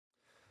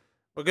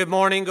Well, good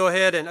morning. Go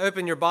ahead and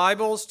open your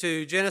Bibles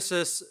to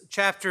Genesis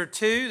chapter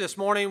 2. This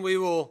morning we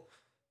will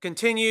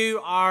continue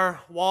our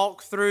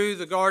walk through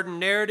the garden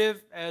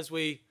narrative as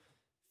we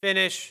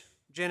finish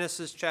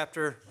Genesis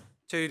chapter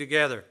 2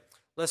 together.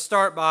 Let's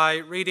start by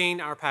reading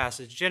our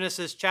passage.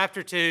 Genesis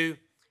chapter 2,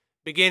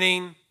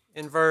 beginning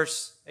in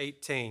verse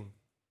 18.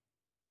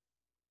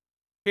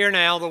 Hear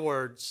now the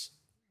words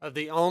of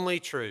the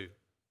only true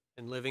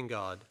and living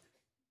God.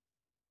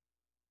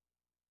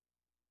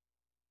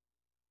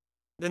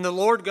 Then the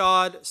Lord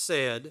God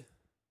said,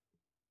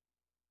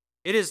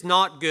 "It is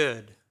not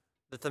good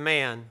that the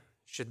man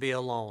should be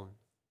alone.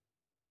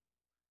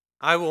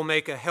 I will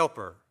make a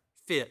helper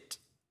fit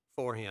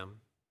for him."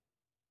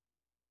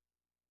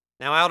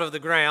 Now out of the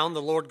ground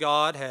the Lord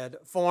God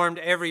had formed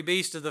every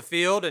beast of the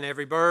field and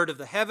every bird of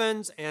the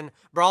heavens and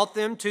brought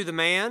them to the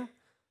man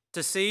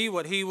to see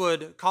what he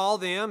would call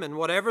them, and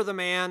whatever the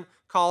man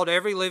called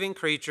every living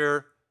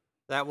creature,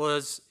 that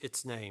was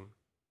its name.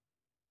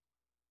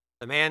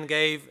 The man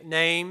gave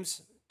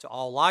names to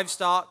all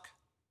livestock,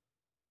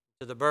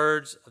 to the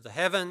birds of the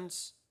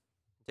heavens,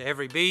 to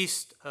every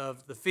beast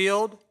of the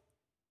field.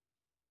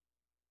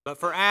 But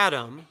for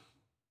Adam,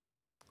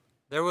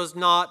 there was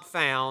not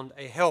found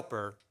a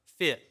helper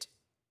fit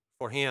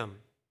for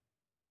him.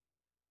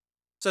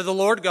 So the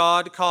Lord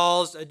God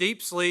caused a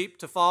deep sleep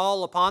to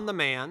fall upon the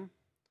man,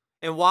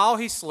 and while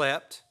he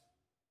slept,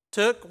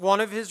 took one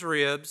of his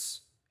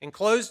ribs and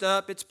closed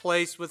up its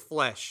place with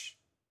flesh.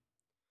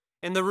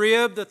 And the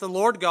rib that the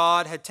Lord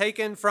God had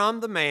taken from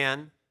the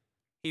man,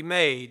 he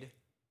made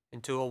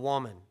into a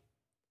woman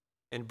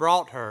and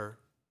brought her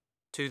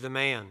to the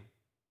man.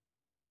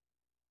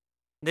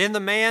 Then the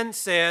man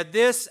said,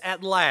 "This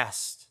at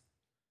last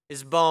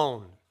is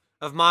bone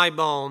of my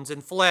bones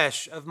and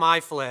flesh of my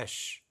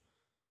flesh.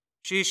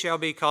 She shall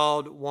be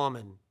called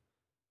woman,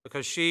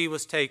 because she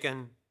was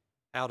taken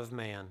out of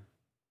man.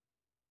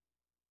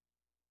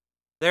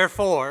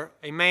 Therefore,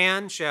 a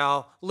man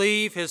shall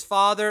leave his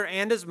father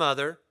and his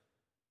mother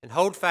and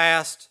hold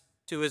fast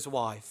to his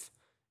wife,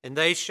 and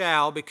they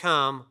shall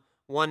become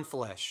one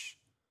flesh.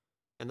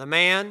 And the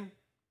man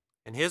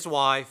and his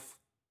wife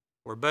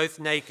were both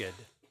naked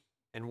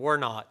and were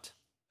not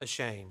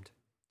ashamed."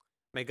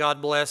 May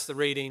God bless the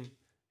reading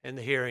and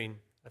the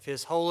hearing of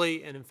his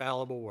holy and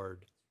infallible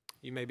word.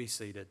 You may be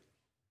seated.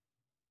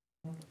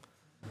 Well,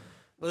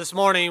 this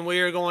morning we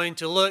are going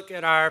to look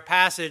at our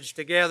passage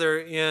together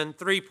in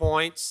 3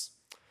 points.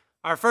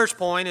 Our first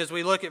point, as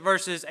we look at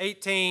verses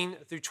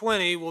 18 through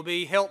 20, will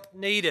be help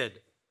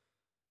needed,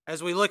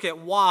 as we look at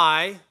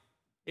why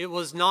it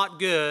was not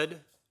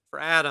good for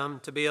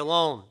Adam to be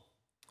alone.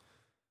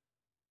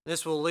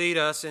 This will lead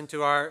us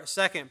into our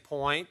second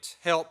point,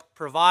 help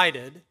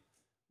provided,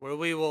 where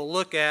we will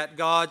look at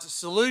God's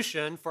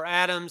solution for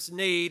Adam's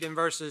need in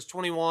verses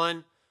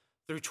 21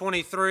 through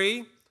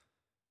 23.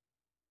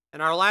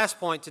 And our last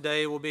point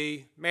today will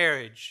be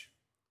marriage,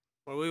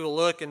 where we will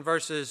look in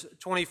verses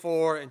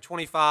 24 and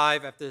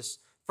 25 at this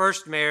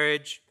first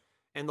marriage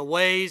and the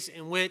ways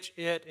in which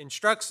it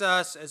instructs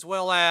us, as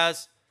well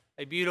as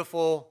a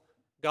beautiful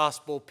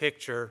gospel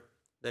picture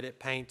that it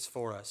paints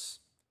for us.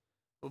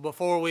 But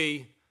before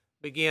we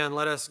begin,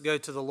 let us go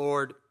to the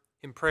Lord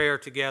in prayer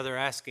together,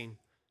 asking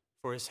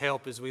for his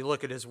help as we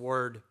look at his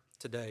word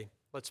today.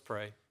 Let's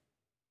pray.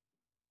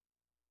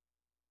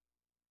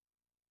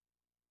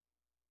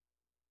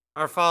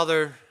 Our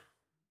Father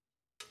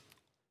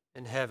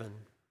in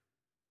heaven,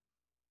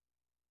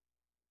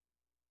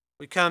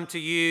 we come to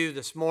you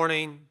this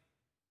morning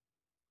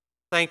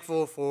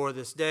thankful for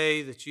this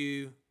day that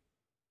you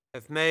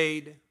have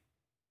made,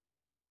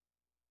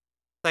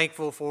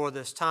 thankful for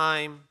this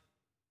time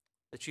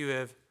that you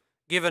have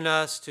given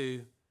us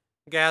to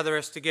gather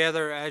us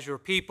together as your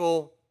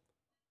people,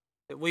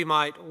 that we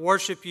might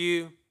worship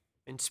you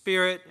in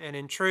spirit and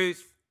in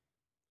truth,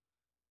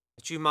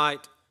 that you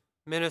might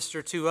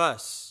minister to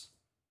us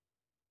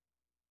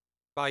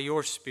by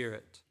your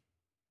Spirit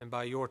and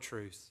by your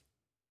truth.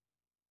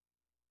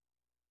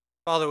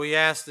 Father, we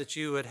ask that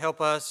you would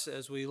help us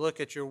as we look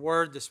at your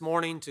word this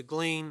morning to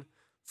glean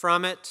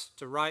from it,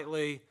 to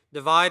rightly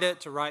divide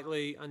it, to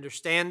rightly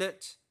understand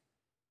it,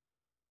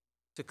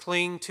 to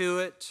cling to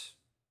it,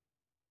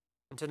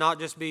 and to not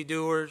just be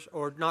doers,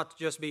 or not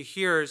just be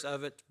hearers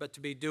of it, but to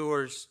be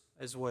doers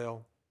as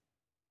well.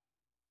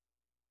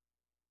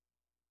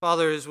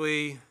 Father, as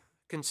we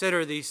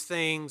consider these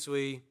things,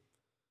 we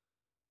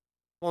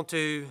want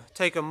to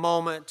take a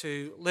moment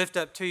to lift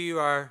up to you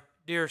our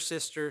dear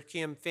sister,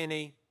 Kim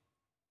Finney,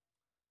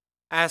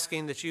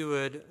 asking that you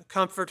would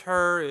comfort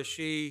her as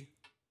she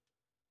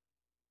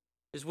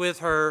is with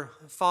her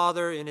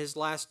father in his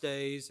last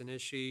days, and as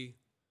she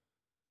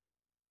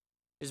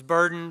is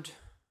burdened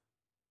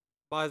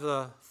by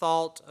the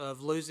thought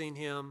of losing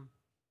him.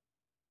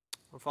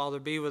 Oh, Father,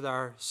 be with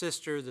our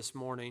sister this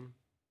morning.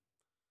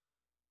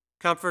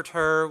 Comfort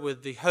her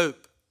with the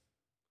hope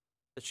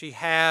that she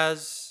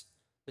has,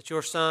 that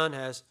your Son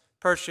has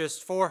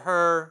purchased for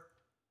her,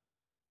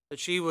 that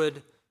she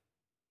would,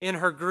 in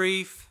her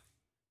grief,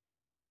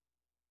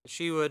 that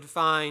she would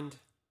find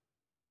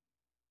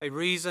a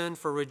reason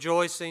for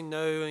rejoicing,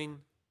 knowing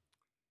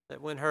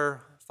that when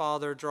her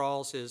father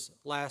draws his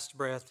last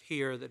breath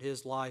here, that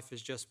his life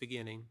is just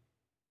beginning.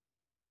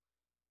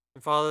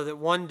 And Father, that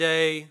one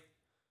day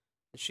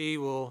that she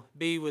will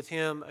be with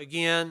him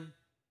again,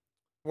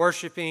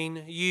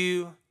 worshiping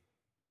you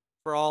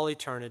for all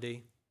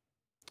eternity.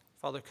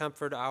 Father,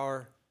 comfort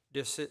our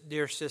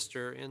dear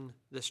sister in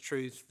this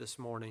truth this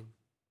morning.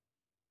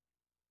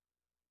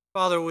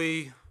 Father,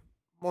 we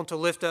want to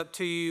lift up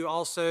to you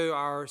also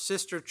our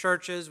sister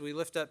churches. We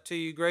lift up to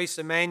you Grace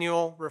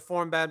Emmanuel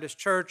Reformed Baptist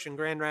Church in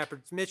Grand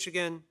Rapids,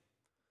 Michigan.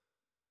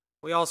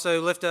 We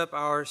also lift up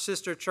our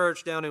sister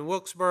church down in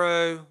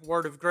Wilkesboro,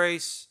 Word of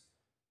Grace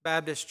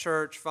Baptist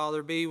Church.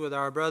 Father, be with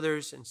our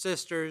brothers and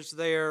sisters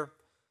there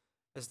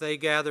as they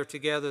gather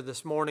together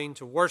this morning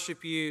to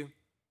worship you,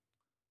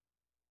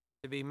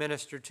 to be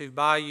ministered to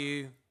by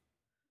you.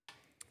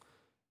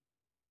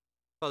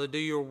 Father, do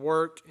your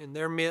work in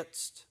their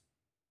midst.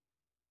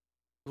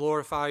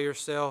 Glorify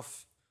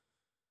yourself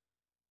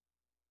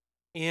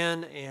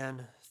in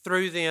and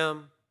through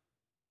them.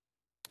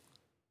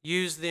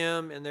 Use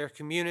them in their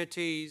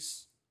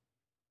communities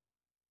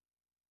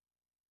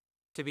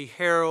to be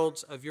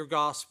heralds of your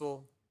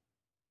gospel,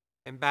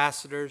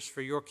 ambassadors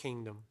for your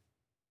kingdom.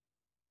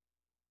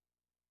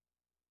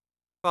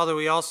 Father,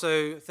 we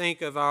also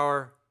think of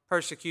our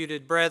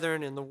persecuted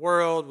brethren in the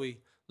world. We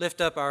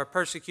lift up our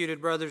persecuted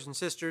brothers and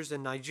sisters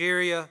in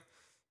Nigeria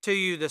to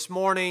you this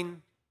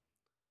morning.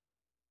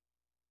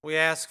 We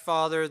ask,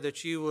 Father,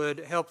 that you would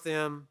help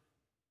them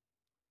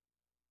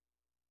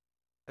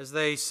as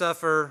they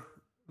suffer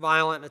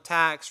violent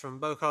attacks from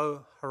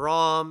Boko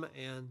Haram,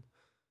 and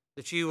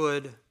that you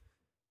would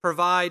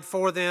provide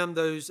for them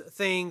those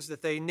things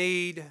that they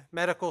need,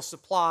 medical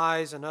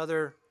supplies and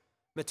other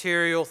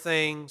material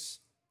things.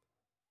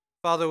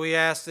 Father, we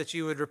ask that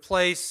you would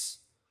replace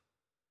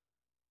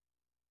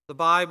the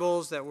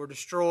Bibles that were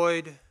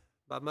destroyed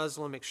by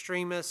Muslim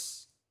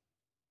extremists.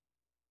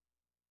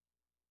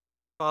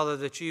 Father,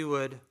 that you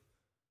would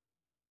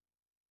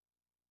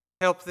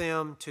help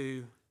them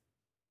to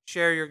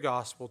share your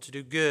gospel, to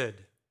do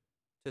good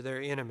to their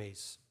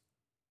enemies.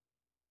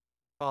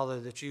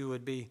 Father, that you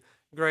would be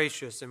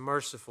gracious and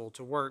merciful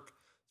to work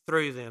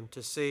through them,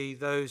 to see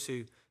those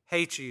who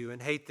hate you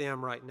and hate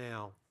them right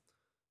now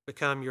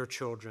become your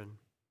children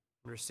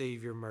and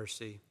receive your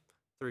mercy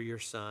through your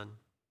Son.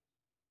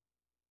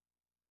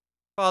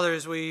 Father,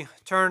 as we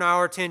turn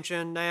our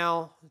attention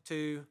now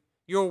to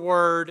your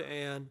word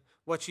and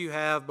what you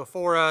have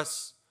before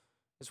us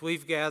as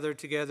we've gathered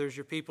together as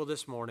your people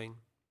this morning,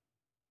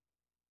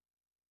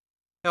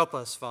 help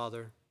us,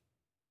 Father,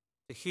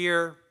 to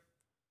hear,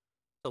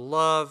 to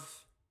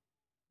love,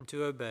 and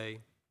to obey.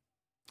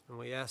 And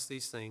we ask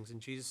these things in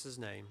Jesus'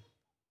 name.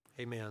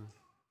 Amen.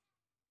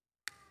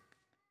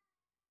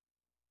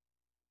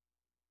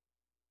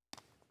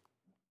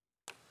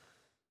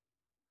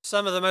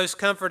 Some of the most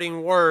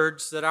comforting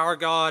words that our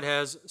God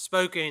has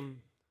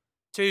spoken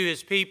to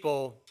his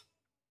people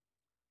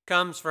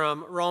comes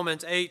from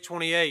Romans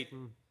 8:28,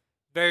 a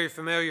very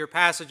familiar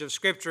passage of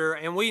Scripture,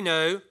 and we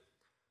know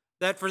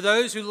that for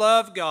those who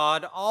love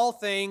God, all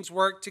things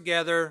work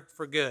together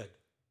for good,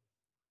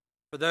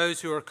 for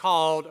those who are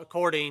called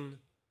according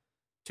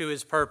to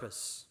his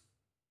purpose.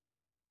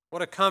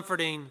 What a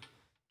comforting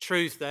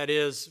truth that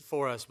is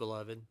for us,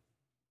 beloved.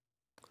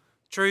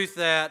 Truth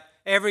that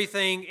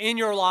everything in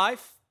your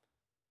life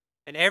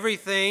and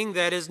everything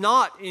that is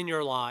not in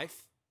your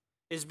life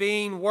is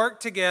being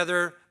worked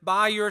together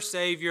by your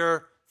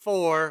Savior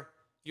for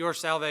your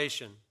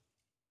salvation.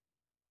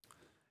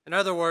 In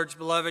other words,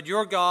 beloved,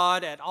 your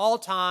God at all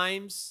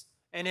times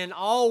and in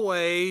all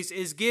ways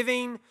is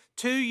giving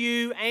to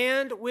you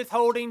and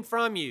withholding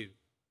from you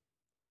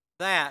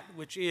that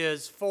which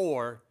is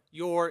for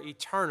your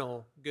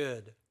eternal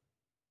good.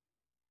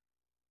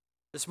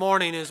 This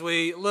morning, as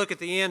we look at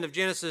the end of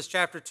Genesis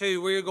chapter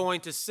 2, we are going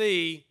to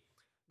see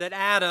that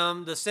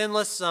Adam, the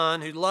sinless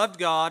son who loved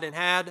God and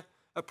had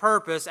a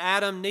purpose,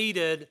 Adam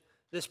needed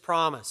this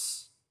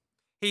promise.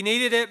 He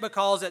needed it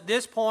because at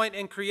this point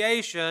in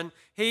creation,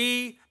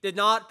 he did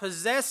not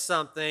possess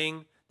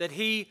something that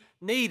he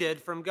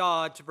needed from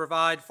God to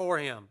provide for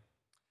him.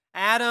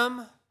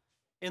 Adam,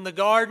 in the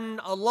garden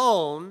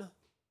alone,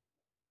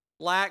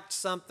 lacked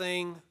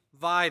something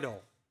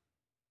vital.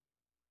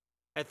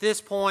 At this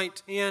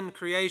point in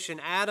creation,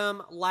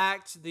 Adam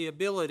lacked the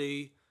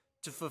ability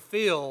to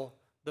fulfill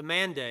the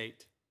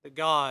mandate that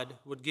God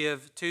would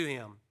give to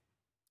him.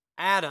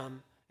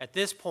 Adam, at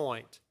this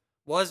point,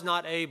 was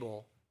not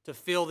able to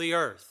fill the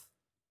earth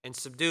and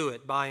subdue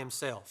it by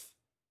himself.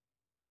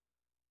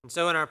 And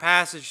so in our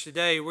passage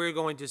today, we're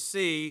going to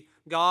see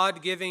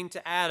God giving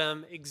to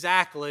Adam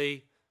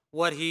exactly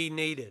what he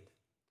needed.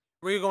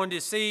 We're going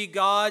to see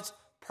God's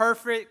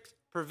perfect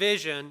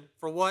provision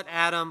for what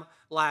Adam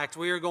lacked.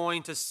 We are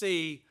going to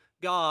see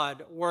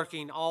God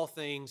working all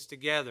things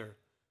together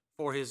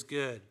for his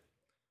good.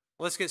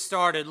 Let's get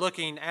started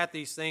looking at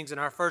these things in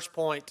our first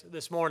point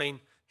this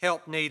morning,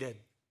 help needed.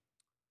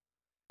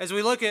 As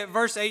we look at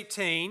verse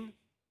 18,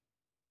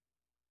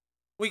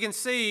 we can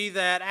see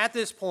that at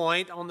this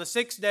point, on the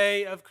sixth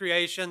day of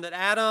creation, that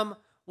Adam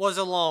was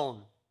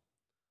alone.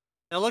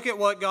 Now look at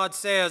what God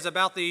says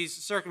about these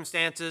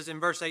circumstances in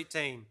verse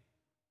 18.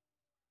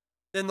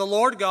 Then the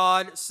Lord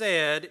God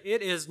said,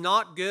 "It is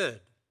not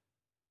good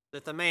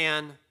that the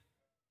man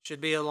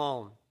should be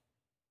alone."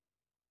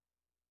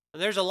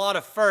 And there's a lot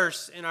of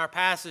firsts in our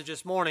passage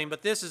this morning,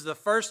 but this is the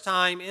first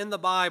time in the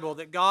Bible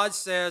that God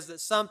says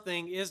that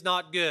something is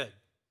not good.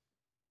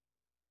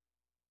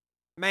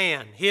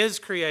 Man, his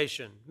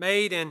creation,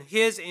 made in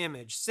his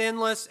image,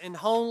 sinless and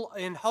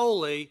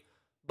holy,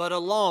 but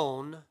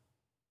alone,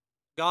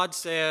 God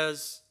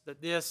says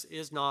that this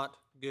is not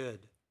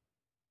good.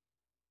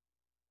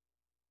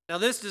 Now,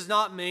 this does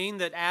not mean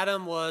that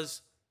Adam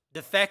was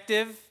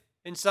defective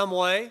in some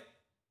way.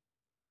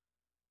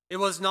 It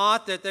was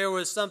not that there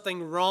was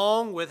something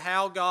wrong with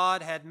how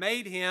God had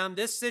made him.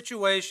 This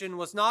situation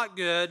was not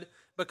good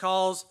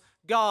because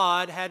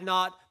God had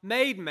not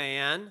made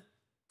man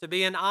to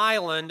be an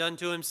island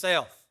unto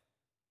himself.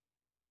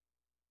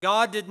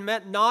 God did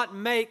not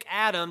make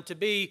Adam to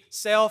be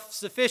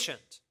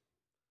self-sufficient.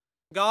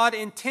 God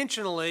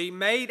intentionally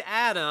made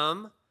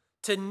Adam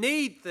to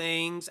need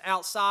things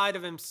outside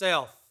of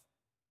himself.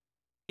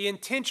 He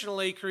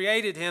intentionally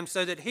created him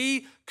so that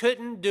he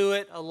couldn't do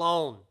it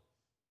alone.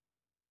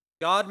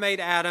 God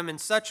made Adam in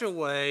such a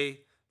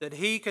way that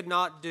he could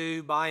not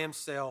do by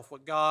himself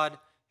what God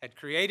had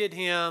created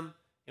him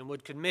and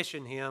would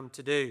commission him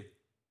to do.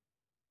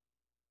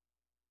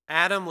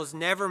 Adam was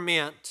never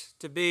meant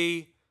to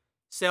be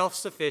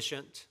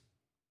self-sufficient,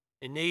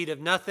 in need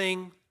of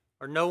nothing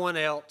or no one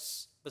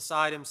else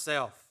beside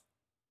himself.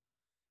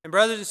 And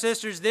brothers and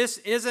sisters, this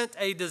isn't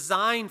a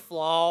design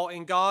flaw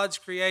in God's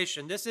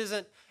creation. This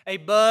isn't a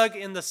bug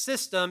in the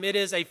system. It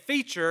is a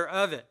feature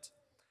of it.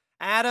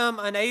 Adam,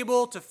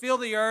 unable to fill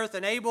the earth,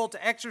 unable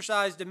to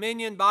exercise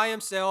dominion by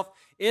himself,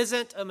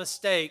 isn't a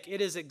mistake. It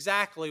is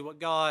exactly what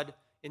God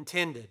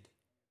intended.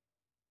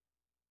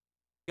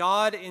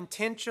 God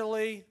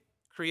intentionally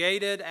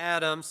created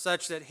Adam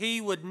such that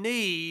he would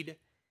need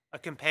a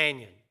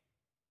companion,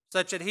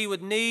 such that he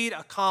would need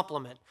a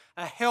complement,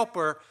 a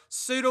helper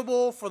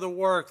suitable for the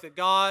work that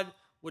God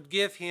would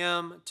give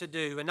him to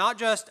do. And not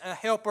just a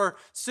helper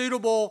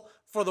suitable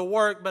for the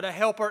work, but a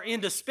helper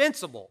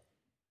indispensable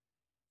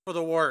for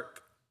the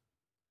work.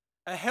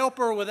 A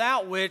helper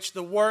without which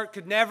the work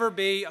could never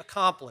be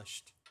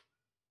accomplished.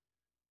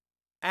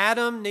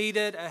 Adam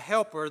needed a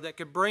helper that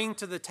could bring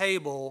to the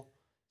table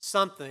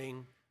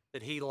something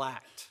that he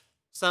lacked,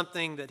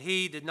 something that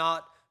he did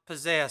not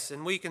possess.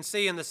 And we can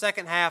see in the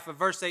second half of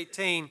verse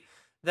 18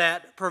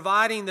 that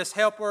providing this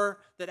helper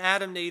that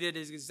Adam needed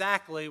is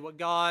exactly what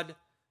God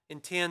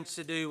intends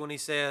to do when he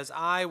says,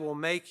 "I will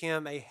make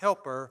him a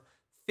helper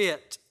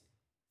fit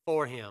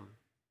for him."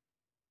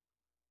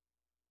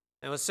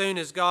 Now, as soon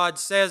as God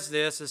says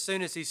this, as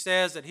soon as he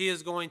says that he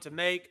is going to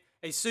make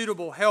a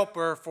suitable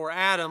helper for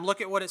Adam,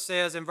 look at what it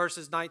says in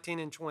verses 19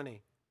 and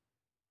 20.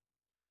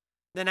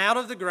 Then out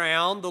of the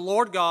ground the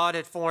Lord God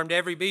had formed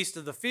every beast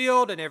of the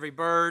field and every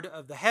bird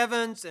of the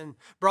heavens and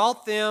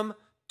brought them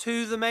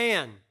to the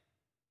man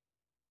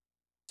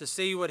to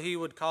see what he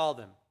would call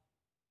them.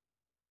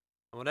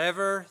 And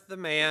whatever the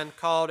man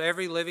called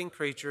every living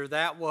creature,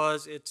 that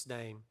was its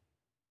name.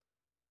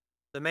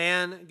 The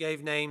man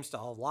gave names to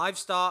all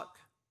livestock,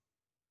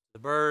 the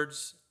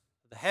birds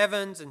of the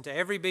heavens, and to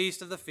every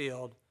beast of the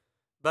field.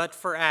 But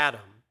for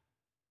Adam,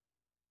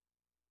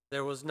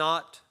 there was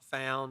not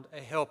found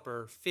a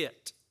helper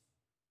fit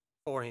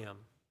for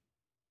him.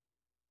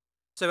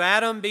 So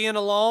Adam being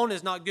alone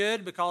is not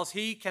good because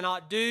he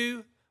cannot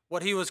do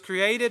what he was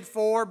created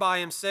for by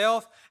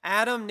himself.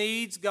 Adam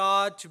needs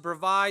God to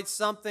provide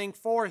something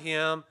for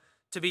him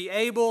to be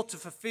able to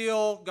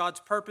fulfill God's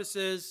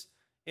purposes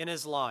in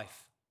his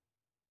life.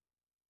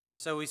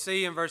 So we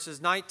see in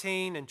verses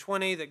 19 and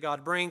 20 that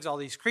God brings all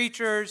these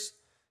creatures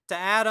to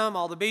Adam,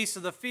 all the beasts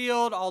of the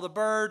field, all the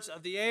birds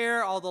of the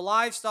air, all the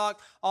livestock,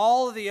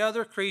 all of the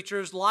other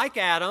creatures like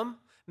Adam,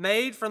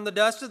 made from the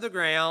dust of the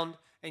ground.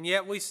 And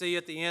yet we see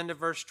at the end of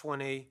verse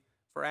 20,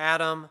 for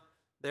Adam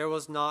there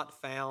was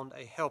not found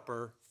a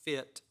helper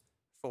fit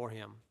for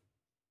him.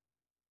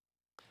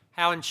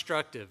 How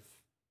instructive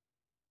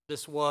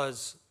this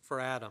was for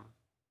Adam.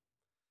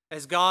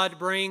 As God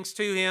brings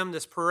to him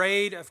this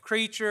parade of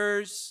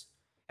creatures,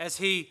 as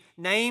he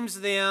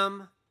names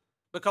them,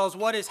 because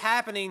what is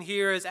happening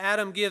here is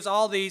Adam gives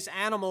all these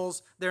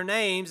animals their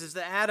names, is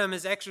that Adam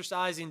is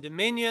exercising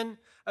dominion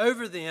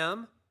over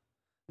them.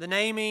 The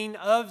naming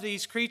of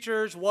these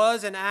creatures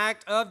was an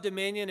act of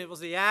dominion. It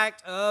was the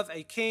act of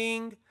a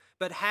king.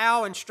 But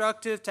how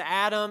instructive to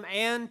Adam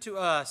and to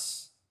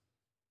us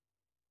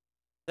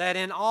that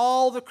in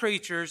all the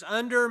creatures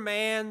under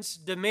man's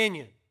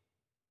dominion,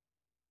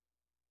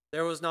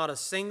 there was not a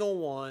single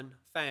one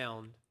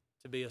found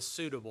to be a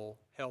suitable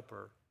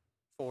helper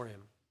for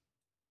him.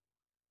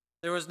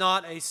 There was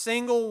not a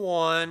single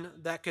one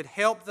that could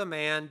help the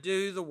man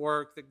do the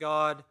work that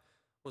God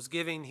was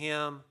giving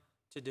him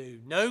to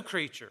do. No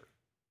creature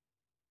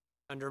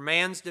under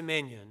man's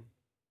dominion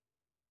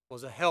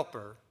was a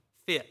helper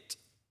fit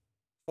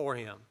for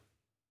him.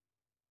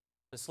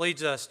 This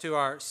leads us to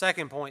our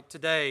second point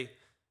today,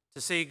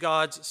 to see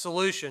God's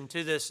solution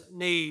to this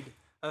need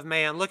of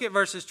man. Look at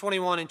verses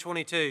 21 and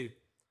 22,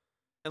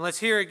 and let's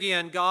hear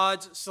again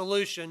God's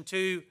solution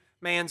to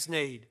man's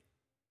need.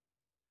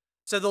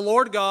 So the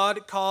Lord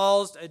God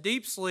caused a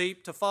deep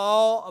sleep to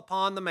fall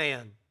upon the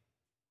man,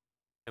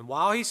 and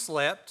while he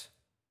slept,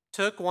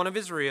 took one of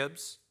his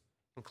ribs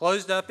and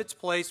closed up its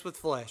place with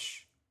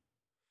flesh.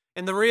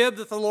 And the rib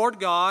that the Lord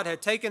God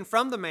had taken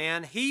from the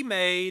man, he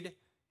made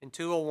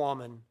into a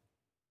woman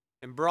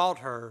and brought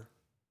her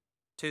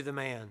to the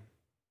man.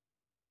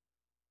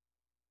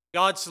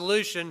 God's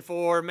solution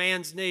for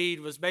man's need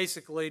was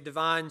basically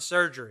divine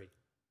surgery,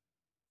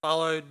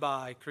 followed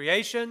by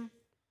creation,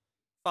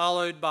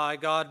 followed by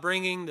God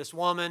bringing this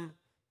woman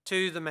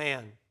to the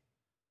man.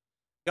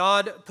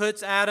 God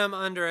puts Adam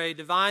under a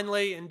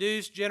divinely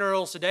induced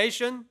general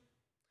sedation.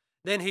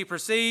 Then he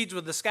proceeds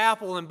with the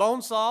scalpel and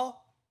bone saw,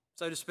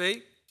 so to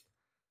speak.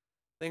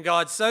 Then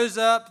God sews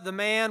up the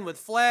man with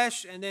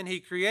flesh, and then he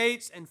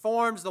creates and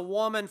forms the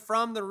woman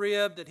from the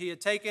rib that he had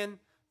taken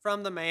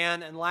from the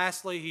man. And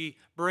lastly, he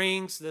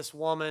brings this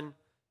woman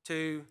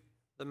to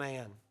the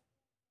man.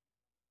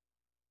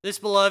 This,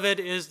 beloved,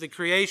 is the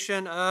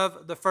creation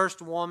of the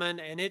first woman,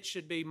 and it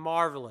should be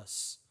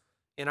marvelous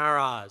in our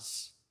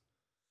eyes.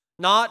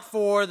 Not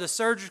for the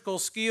surgical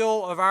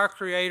skill of our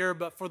Creator,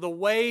 but for the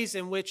ways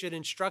in which it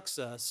instructs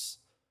us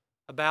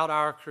about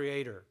our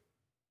Creator.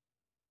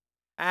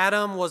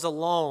 Adam was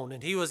alone,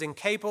 and he was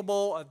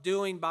incapable of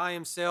doing by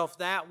himself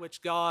that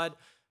which God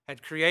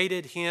had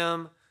created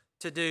him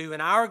to do.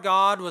 And our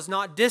God was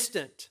not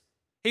distant.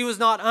 He was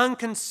not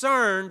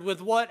unconcerned with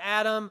what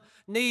Adam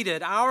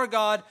needed. Our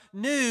God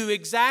knew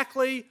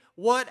exactly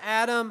what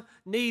Adam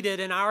needed,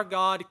 and our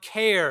God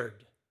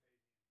cared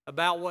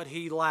about what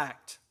he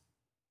lacked.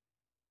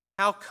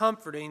 How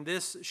comforting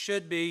this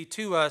should be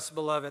to us,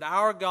 beloved.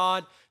 Our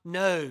God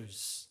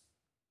knows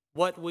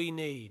what we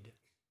need.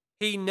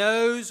 He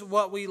knows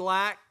what we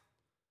lack.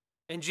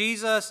 And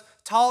Jesus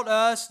taught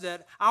us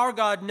that our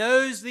God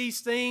knows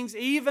these things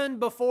even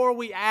before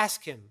we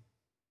ask him.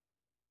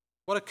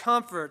 What a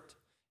comfort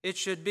it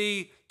should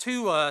be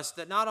to us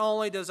that not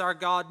only does our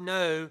God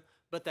know,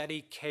 but that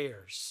he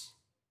cares.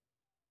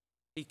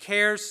 He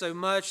cares so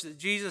much that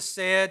Jesus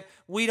said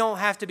we don't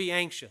have to be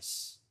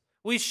anxious.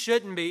 We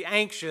shouldn't be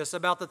anxious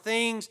about the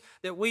things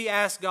that we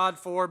ask God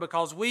for,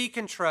 because we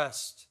can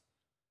trust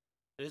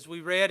that, as we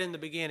read in the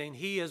beginning,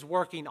 he is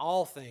working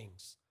all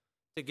things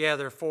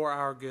together for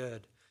our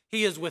good.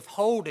 He is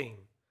withholding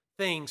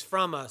things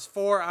from us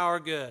for our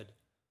good.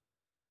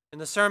 In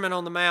the Sermon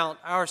on the Mount,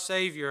 our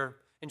Savior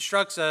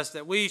instructs us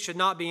that we should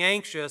not be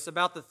anxious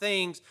about the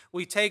things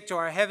we take to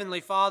our Heavenly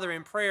Father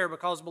in prayer,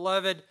 because,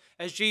 beloved,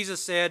 as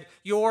Jesus said,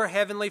 your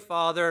Heavenly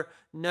Father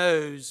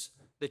knows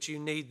that you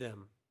need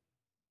them.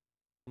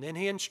 And then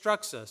he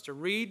instructs us to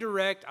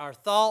redirect our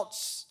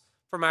thoughts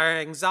from our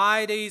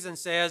anxieties and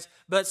says,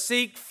 but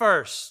seek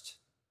first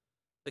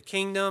the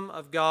kingdom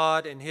of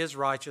God and his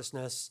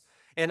righteousness,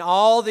 and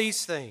all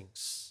these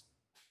things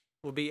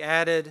will be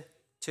added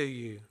to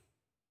you.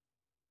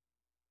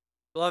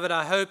 Beloved,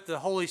 I hope the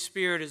Holy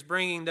Spirit is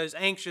bringing those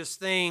anxious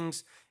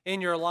things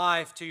in your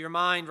life to your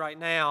mind right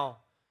now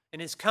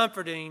and is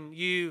comforting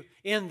you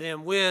in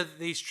them with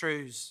these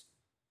truths.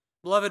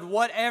 Beloved,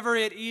 whatever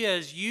it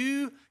is,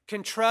 you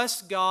can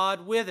trust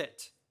God with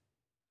it.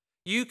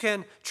 You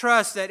can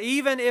trust that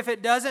even if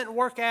it doesn't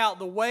work out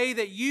the way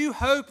that you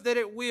hope that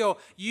it will,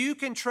 you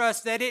can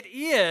trust that it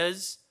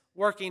is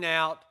working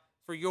out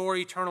for your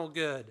eternal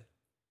good.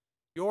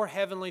 Your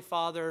Heavenly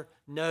Father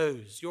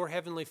knows. Your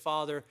Heavenly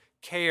Father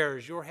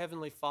cares. Your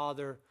Heavenly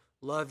Father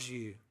loves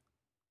you.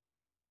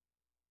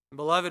 And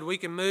beloved, we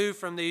can move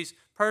from these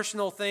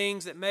personal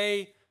things that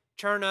may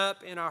churn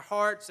up in our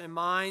hearts and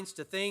minds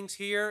to things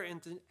here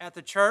at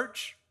the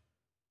church.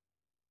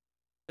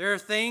 There are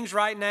things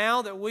right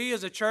now that we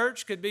as a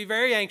church could be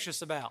very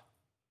anxious about.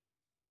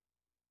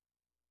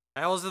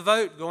 How is the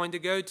vote going to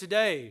go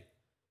today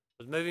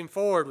with moving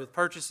forward with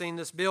purchasing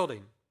this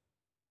building?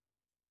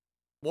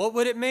 What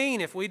would it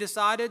mean if we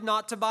decided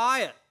not to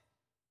buy it?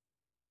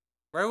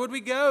 Where would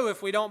we go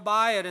if we don't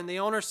buy it and the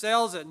owner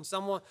sells it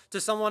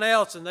to someone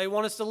else and they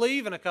want us to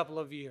leave in a couple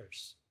of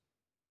years?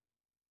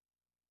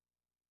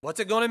 What's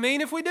it going to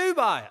mean if we do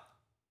buy it?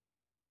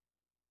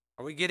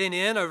 Are we getting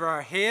in over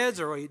our heads,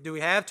 or do we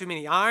have too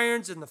many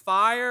irons in the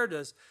fire?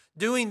 Does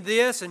doing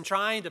this and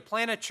trying to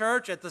plant a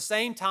church at the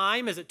same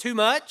time, is it too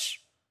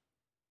much?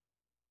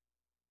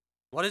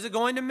 What is it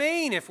going to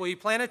mean if we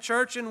plant a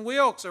church in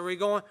Wilkes?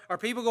 Are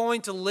people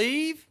going to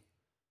leave?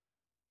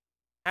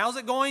 How's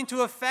it going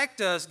to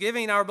affect us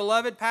giving our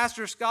beloved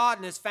Pastor Scott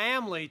and his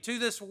family to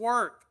this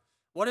work?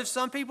 What if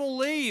some people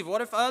leave?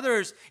 What if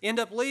others end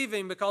up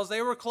leaving because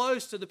they were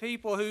close to the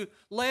people who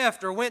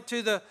left or went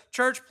to the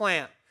church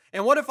plant?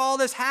 And what if all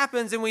this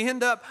happens and we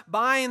end up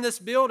buying this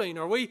building?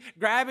 Are we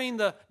grabbing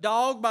the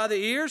dog by the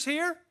ears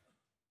here?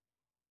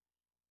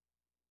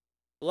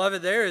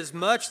 Beloved, there is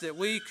much that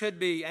we could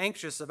be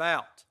anxious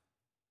about.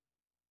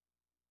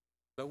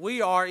 But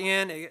we are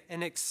in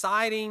an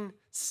exciting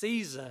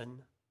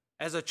season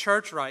as a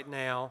church right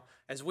now,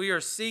 as we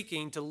are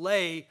seeking to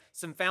lay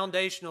some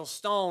foundational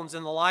stones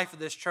in the life of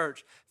this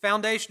church.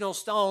 Foundational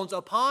stones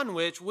upon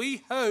which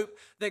we hope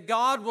that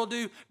God will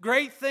do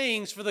great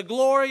things for the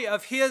glory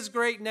of His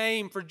great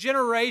name for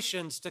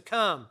generations to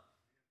come.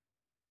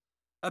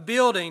 A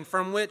building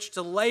from which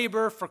to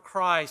labor for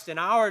Christ in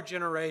our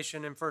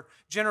generation and for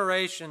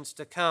generations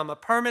to come. A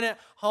permanent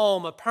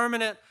home, a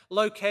permanent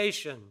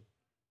location.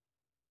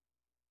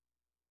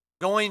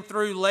 Going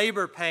through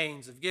labor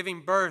pains of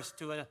giving birth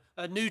to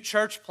a new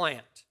church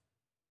plant.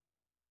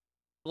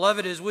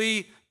 Beloved, as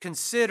we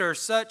consider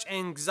such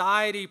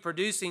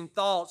anxiety-producing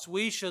thoughts,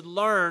 we should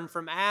learn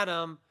from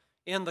Adam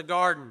in the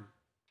garden.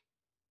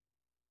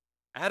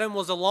 Adam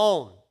was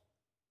alone.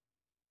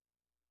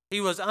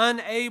 He was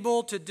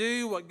unable to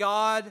do what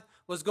God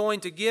was going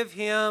to give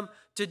him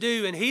to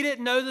do, and he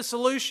didn't know the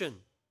solution.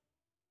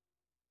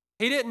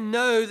 He didn't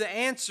know the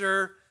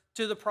answer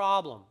to the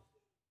problem.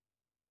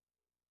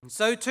 And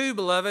so too,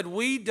 beloved,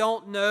 we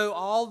don't know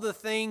all the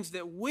things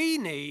that we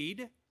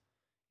need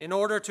in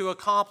order to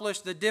accomplish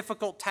the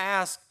difficult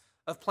task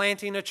of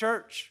planting a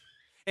church.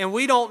 And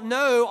we don't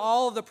know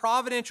all of the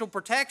providential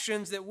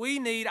protections that we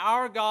need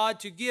our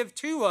God to give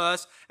to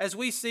us as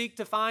we seek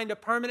to find a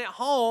permanent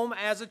home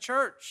as a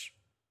church.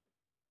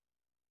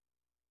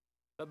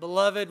 But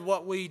beloved,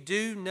 what we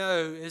do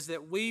know is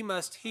that we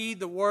must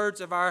heed the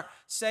words of our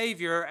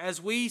Savior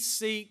as we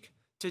seek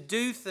to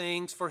do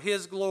things for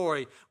His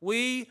glory.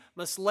 We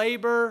must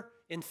labor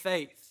in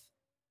faith.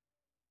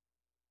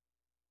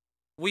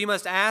 We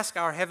must ask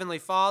our Heavenly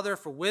Father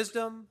for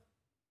wisdom,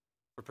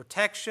 for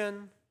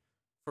protection,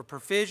 for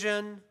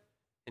provision,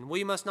 and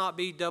we must not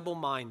be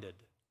double-minded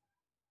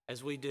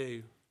as we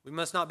do. We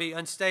must not be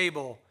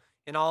unstable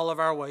in all of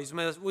our ways.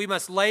 We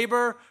must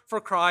labor for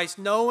Christ,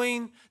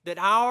 knowing that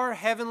our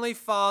Heavenly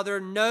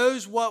Father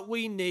knows what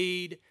we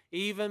need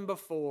even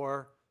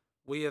before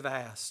we have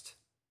asked.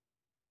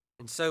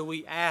 And so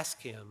we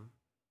ask Him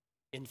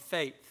in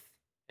faith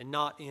and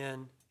not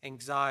in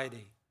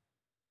anxiety.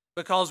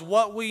 Because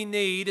what we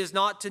need is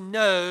not to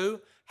know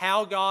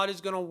how God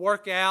is going to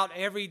work out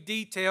every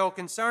detail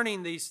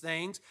concerning these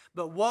things,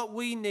 but what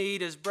we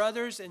need as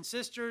brothers and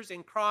sisters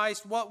in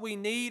Christ, what we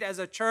need as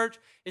a church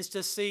is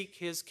to seek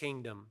His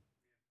kingdom,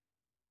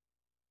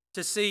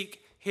 to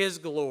seek His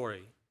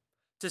glory,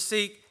 to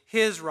seek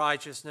His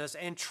righteousness,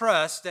 and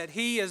trust that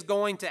He is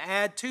going to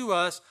add to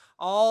us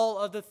all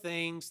of the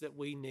things that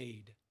we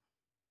need.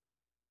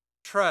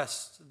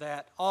 Trust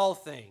that all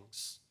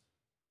things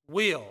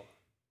will,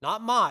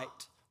 not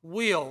might,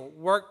 will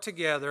work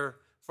together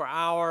for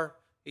our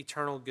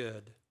eternal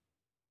good.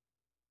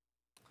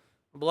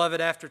 Beloved,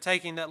 after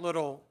taking that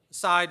little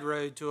side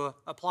road to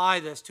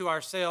apply this to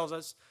ourselves,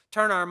 let's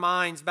turn our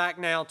minds back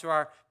now to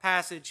our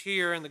passage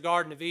here in the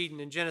Garden of Eden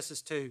in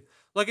Genesis 2.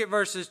 Look at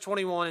verses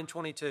 21 and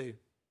 22.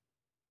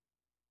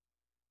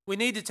 We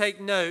need to take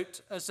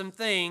note of some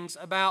things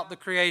about the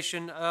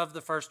creation of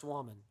the first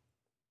woman.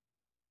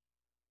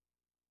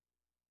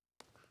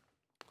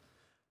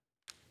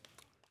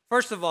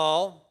 First of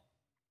all,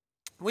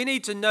 we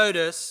need to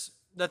notice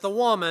that the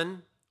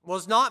woman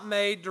was not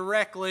made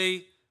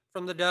directly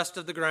from the dust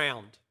of the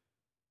ground.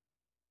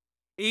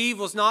 Eve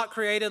was not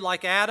created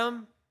like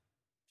Adam.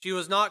 She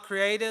was not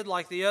created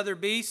like the other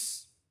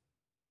beasts.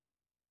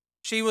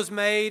 She was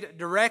made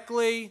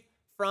directly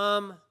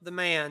from the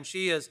man.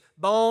 She is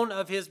bone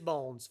of his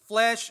bones,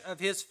 flesh of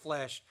his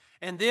flesh.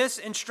 And this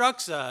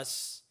instructs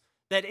us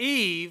that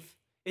Eve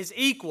is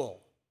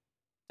equal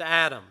to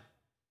Adam.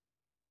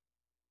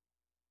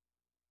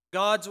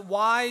 God's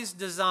wise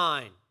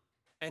design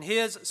and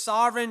His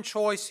sovereign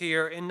choice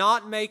here in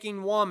not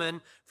making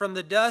woman from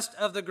the dust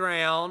of the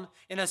ground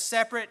in a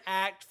separate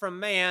act from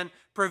man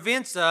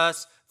prevents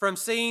us from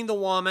seeing the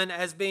woman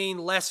as being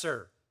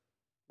lesser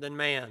than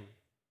man,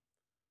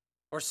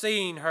 or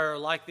seeing her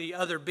like the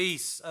other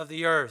beasts of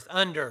the earth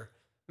under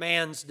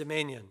man's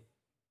dominion.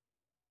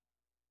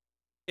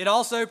 It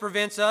also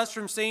prevents us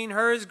from seeing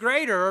her as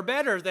greater or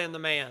better than the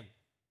man,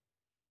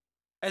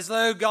 as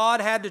though God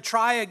had to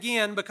try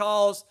again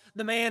because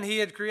the man He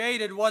had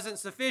created wasn't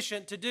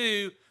sufficient to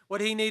do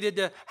what he needed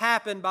to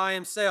happen by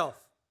himself.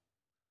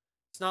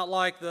 It's not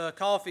like the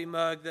coffee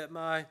mug that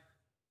my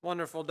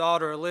wonderful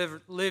daughter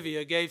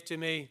Olivia gave to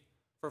me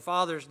for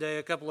Father's Day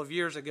a couple of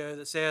years ago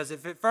that says,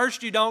 if at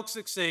first you don't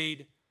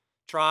succeed,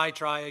 try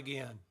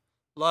again.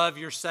 Love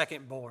your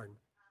second born.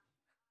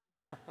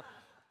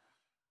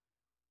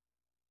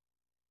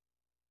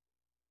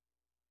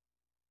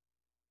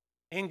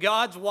 In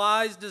God's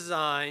wise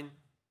design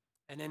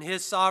and in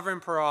His sovereign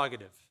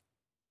prerogative,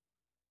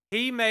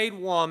 He made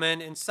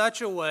woman in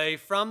such a way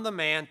from the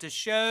man to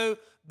show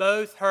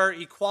both her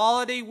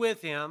equality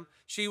with him,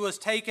 she was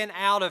taken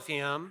out of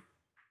him,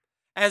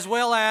 as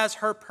well as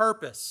her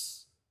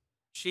purpose.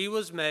 She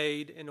was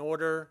made in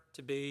order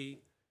to be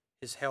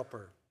his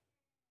helper.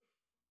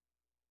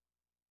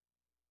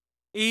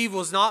 Eve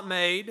was not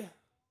made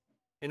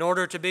in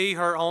order to be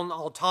her own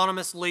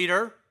autonomous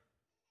leader,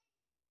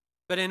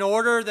 but in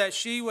order that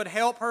she would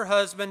help her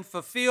husband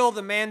fulfill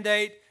the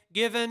mandate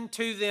given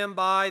to them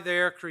by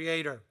their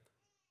Creator.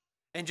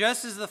 And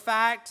just as the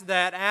fact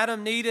that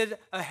Adam needed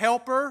a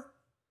helper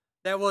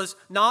that was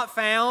not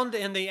found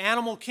in the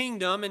animal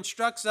kingdom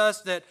instructs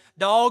us that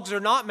dogs are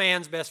not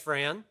man's best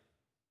friend,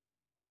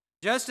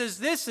 just as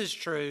this is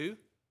true,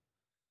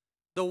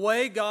 the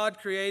way God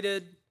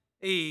created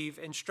Eve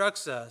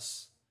instructs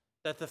us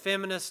that the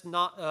feminist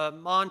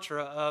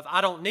mantra of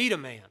 "I don't need a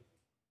man"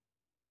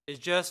 is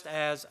just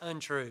as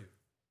untrue.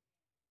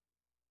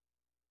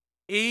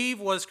 Eve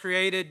was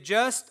created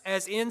just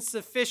as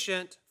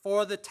insufficient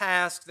for the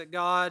task that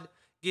God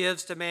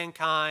gives to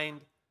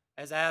mankind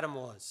as Adam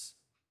was.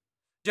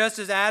 Just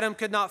as Adam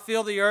could not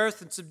fill the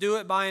earth and subdue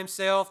it by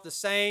himself, the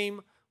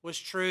same was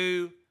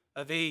true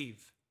of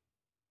Eve.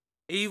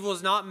 Eve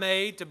was not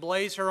made to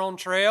blaze her own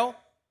trail.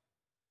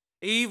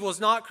 Eve was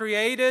not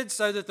created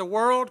so that the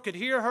world could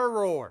hear her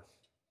roar.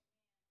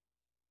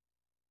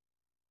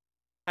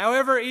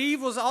 However,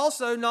 Eve was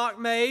also not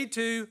made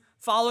to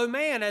follow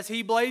man as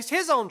he blazed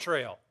his own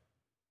trail,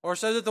 or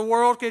so that the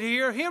world could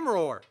hear him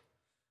roar.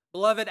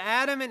 Beloved,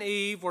 Adam and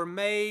Eve were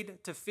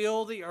made to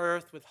fill the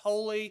earth with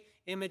holy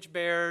image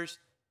bearers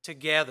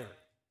together.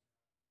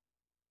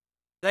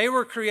 They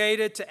were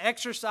created to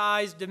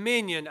exercise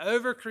dominion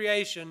over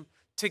creation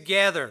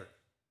together.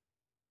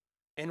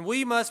 And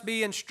we must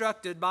be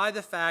instructed by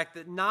the fact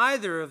that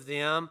neither of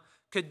them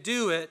could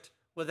do it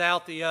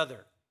without the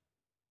other.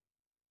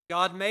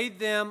 God made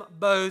them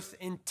both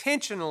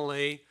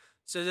intentionally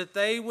so that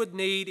they would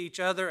need each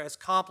other as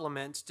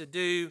complements to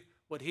do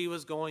what He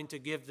was going to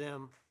give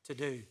them to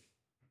do.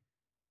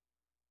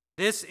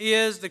 This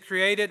is the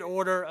created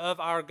order of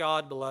our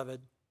God,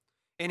 beloved,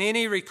 and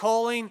any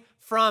recoiling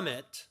from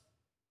it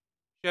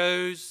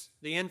shows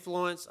the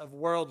influence of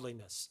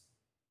worldliness,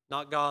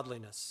 not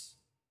godliness.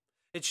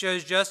 It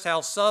shows just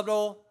how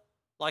subtle,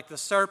 like the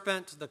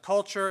serpent, the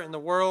culture and the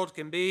world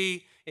can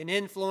be in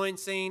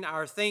influencing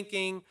our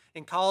thinking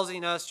and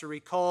causing us to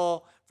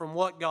recoil from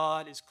what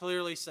God is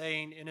clearly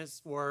saying in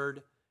His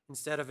Word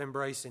instead of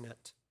embracing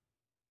it.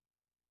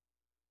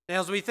 Now,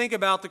 as we think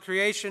about the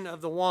creation of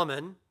the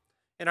woman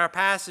in our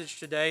passage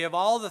today, of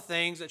all the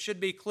things that should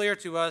be clear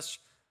to us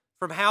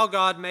from how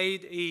God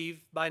made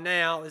Eve by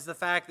now is the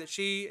fact that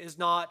she is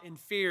not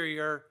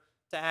inferior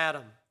to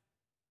Adam.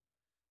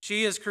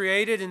 She is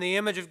created in the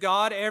image of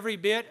God every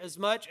bit as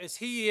much as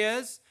he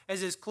is,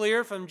 as is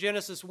clear from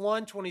Genesis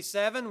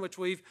 1:27, which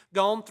we've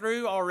gone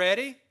through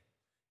already.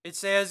 It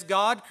says,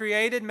 God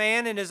created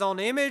man in His own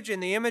image.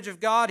 In the image of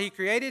God, He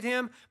created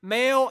him,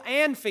 male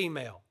and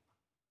female.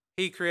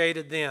 He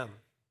created them.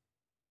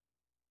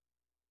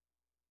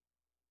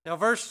 Now,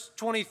 verse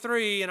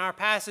 23 in our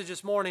passage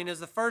this morning is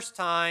the first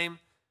time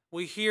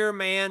we hear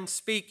man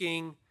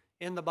speaking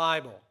in the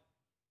Bible.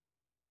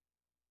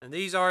 And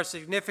these are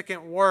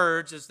significant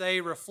words as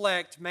they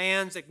reflect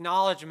man's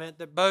acknowledgement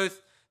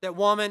that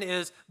woman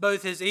is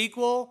both his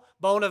equal,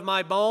 bone of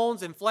my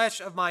bones and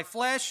flesh of my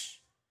flesh,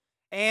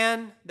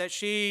 and that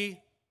she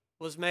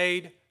was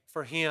made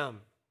for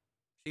him.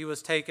 She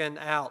was taken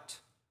out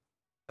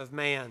of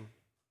man.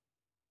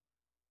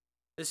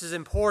 This is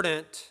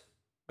important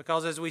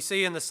because as we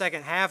see in the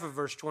second half of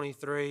verse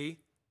 23,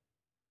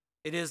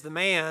 it is the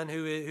man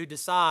who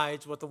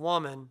decides what the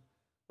woman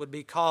would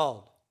be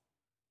called.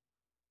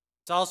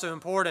 It's also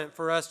important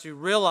for us to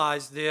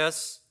realize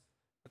this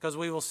because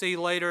we will see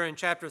later in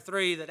chapter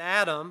 3 that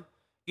Adam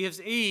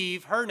gives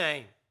Eve her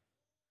name.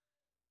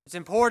 It's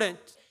important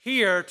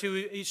here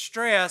to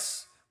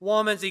stress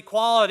woman's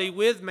equality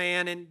with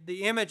man in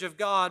the image of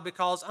God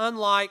because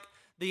unlike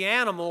the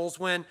animals,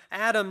 when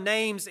Adam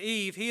names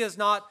Eve, he is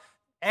not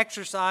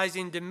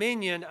exercising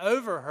dominion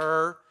over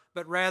her,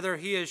 but rather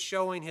he is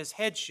showing his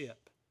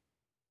headship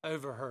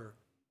over her.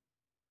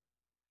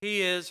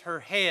 He is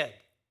her head,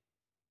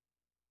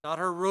 not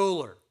her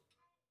ruler.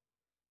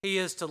 He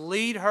is to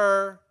lead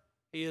her,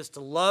 he is to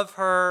love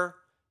her,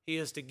 he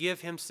is to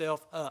give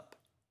himself up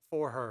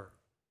for her.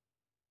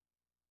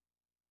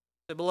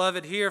 So,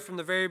 beloved, here from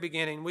the very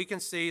beginning, we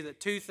can see that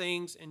two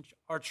things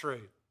are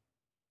true.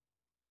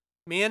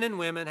 Men and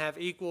women have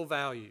equal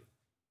value.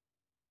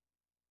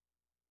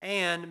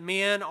 And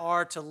men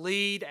are to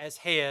lead as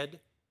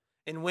head,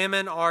 and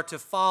women are to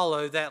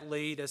follow that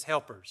lead as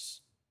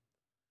helpers.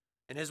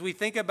 And as we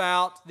think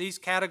about these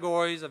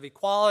categories of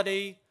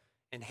equality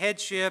and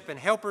headship and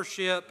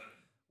helpership,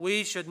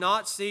 we should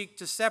not seek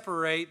to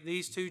separate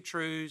these two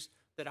truths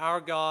that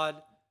our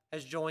God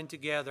has joined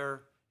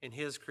together in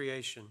His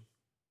creation.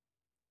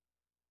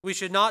 We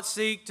should not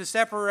seek to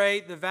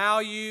separate the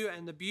value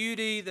and the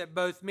beauty that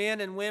both men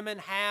and women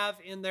have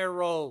in their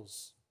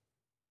roles.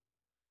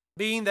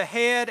 Being the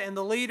head and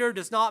the leader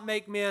does not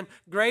make men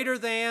greater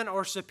than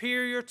or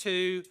superior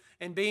to,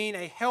 and being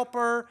a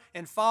helper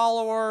and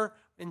follower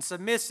and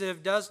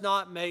submissive does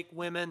not make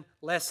women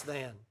less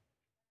than.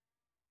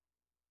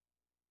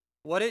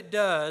 What it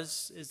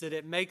does is that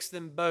it makes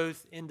them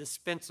both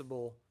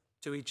indispensable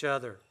to each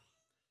other.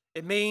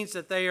 It means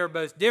that they are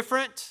both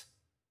different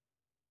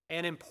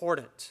and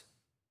important.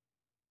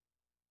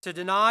 To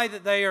deny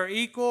that they are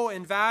equal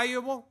and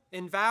valuable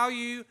in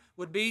value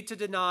would be to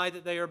deny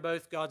that they are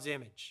both God's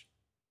image.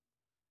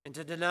 And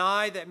to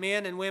deny that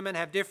men and women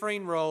have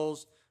differing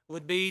roles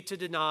would be to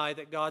deny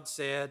that God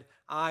said,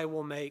 I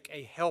will make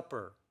a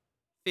helper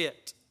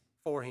fit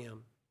for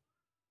him.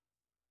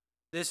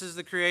 This is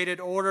the created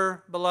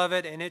order,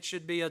 beloved, and it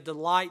should be a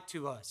delight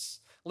to us.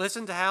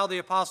 Listen to how the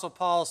Apostle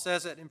Paul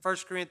says it in 1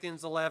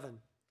 Corinthians 11.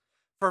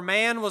 For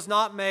man was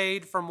not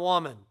made from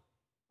woman,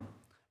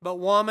 but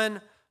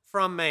woman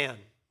from man.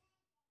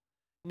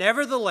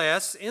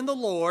 Nevertheless, in the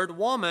Lord,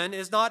 woman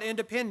is not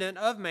independent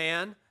of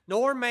man,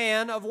 nor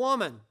man of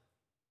woman.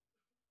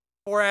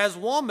 For as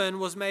woman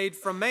was made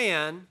from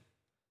man,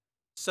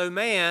 so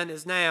man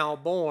is now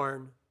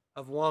born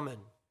of woman.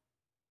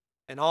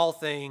 And all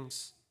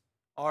things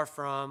are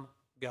from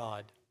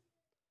God.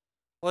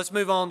 Let's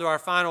move on to our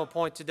final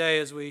point today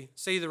as we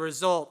see the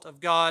result of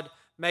God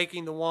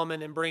making the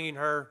woman and bringing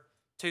her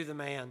to the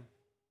man.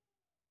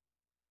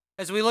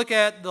 As we look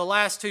at the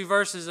last two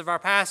verses of our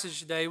passage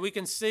today, we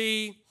can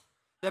see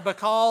that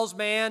because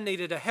man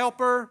needed a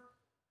helper,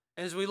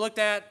 and as we looked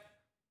at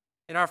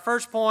in our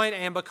first point,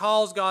 and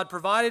because God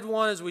provided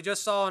one, as we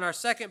just saw in our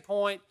second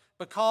point,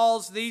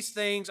 because these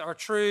things are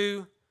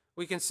true,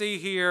 we can see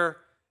here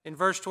in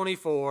verse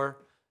 24,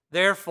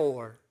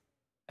 therefore,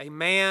 a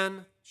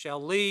man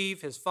shall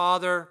leave his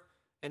father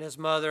and his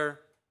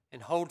mother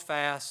and hold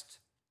fast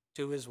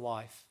to his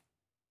wife.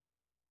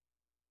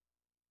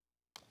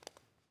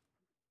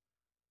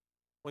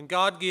 When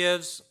God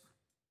gives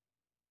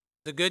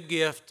the good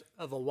gift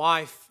of a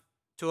wife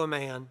to a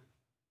man,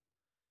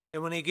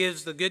 and when he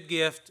gives the good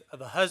gift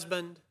of a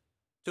husband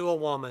to a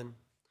woman,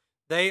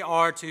 they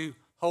are to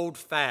hold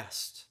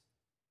fast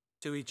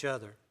to each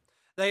other.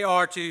 They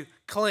are to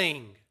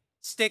cling,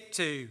 stick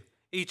to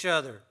each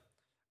other.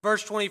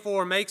 Verse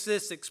 24 makes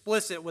this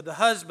explicit with the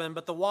husband,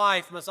 but the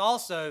wife must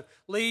also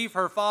leave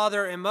her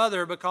father and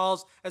mother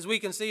because, as we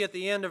can see at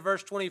the end of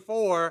verse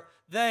 24,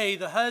 they,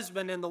 the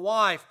husband and the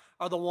wife,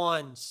 are the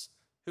ones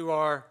who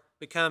are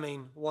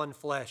becoming one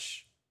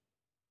flesh.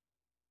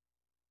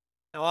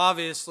 Now,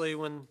 obviously,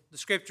 when the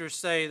scriptures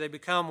say they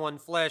become one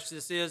flesh,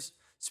 this is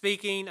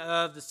speaking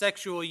of the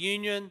sexual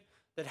union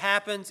that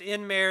happens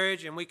in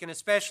marriage, and we can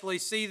especially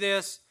see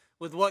this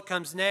with what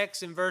comes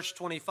next in verse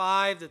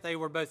 25, that they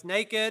were both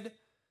naked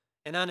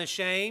and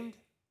unashamed.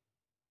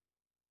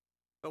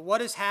 But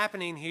what is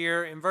happening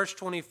here in verse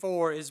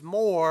 24 is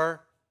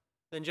more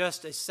than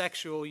just a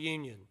sexual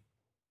union.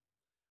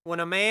 When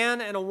a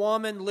man and a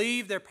woman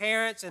leave their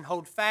parents and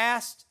hold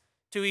fast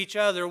to each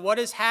other, what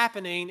is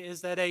happening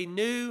is that a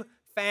new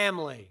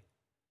family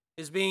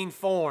is being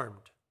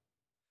formed.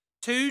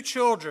 Two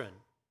children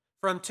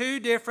from two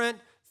different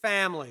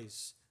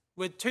families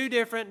with two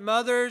different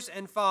mothers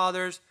and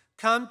fathers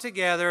come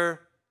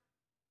together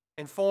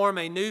and form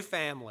a new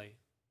family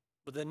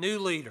with a new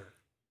leader,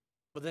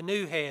 with a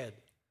new head,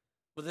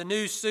 with a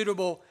new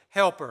suitable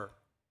helper.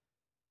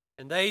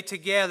 And they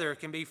together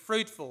can be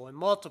fruitful and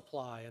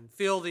multiply and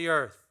fill the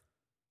earth.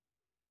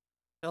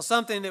 Now,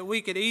 something that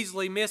we could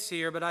easily miss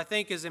here, but I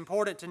think is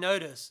important to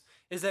notice,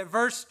 is that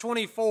verse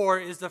 24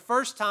 is the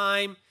first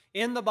time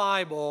in the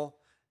Bible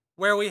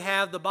where we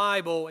have the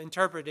Bible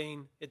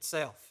interpreting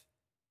itself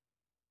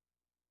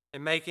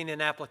and making an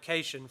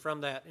application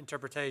from that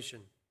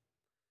interpretation.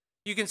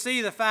 You can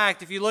see the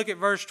fact, if you look at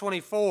verse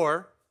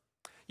 24,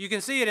 you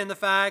can see it in the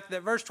fact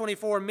that verse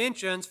 24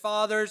 mentions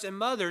fathers and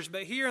mothers,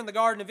 but here in the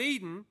Garden of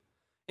Eden,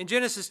 in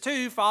Genesis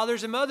 2,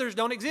 fathers and mothers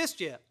don't exist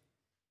yet.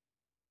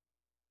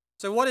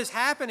 So what is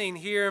happening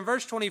here in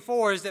verse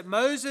 24 is that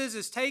Moses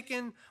is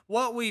taking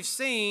what we've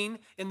seen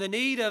in the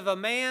need of a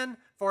man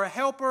for a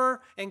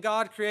helper and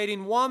God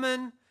creating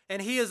woman,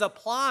 and he is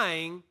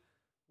applying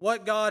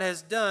what God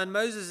has done.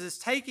 Moses is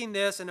taking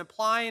this and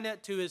applying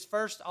it to his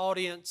first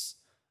audience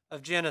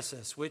of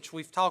Genesis, which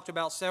we've talked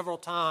about several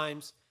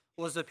times,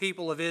 was the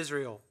people of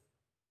Israel.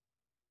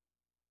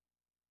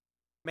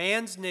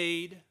 Man's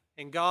need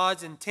and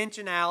God's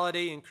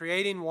intentionality in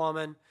creating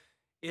woman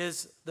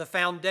is the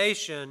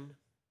foundation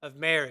of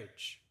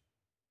marriage.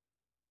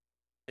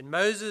 And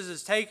Moses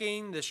is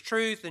taking this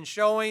truth and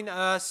showing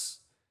us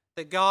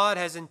that God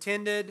has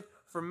intended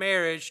for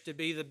marriage to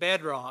be the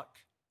bedrock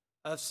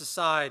of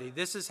society.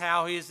 This is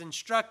how he is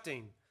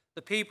instructing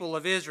the people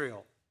of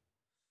Israel.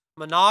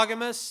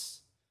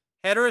 Monogamous,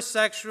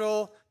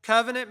 heterosexual,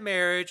 covenant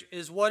marriage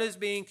is what is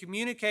being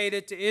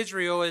communicated to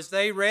Israel as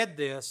they read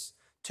this.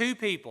 Two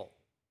people,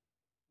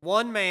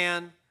 one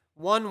man,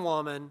 one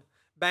woman,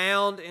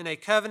 bound in a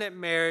covenant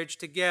marriage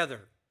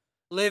together,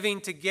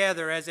 living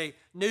together as a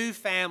new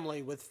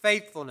family with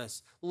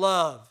faithfulness,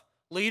 love,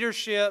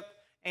 leadership,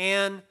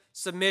 and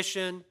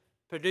submission,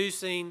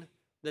 producing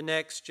the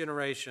next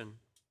generation.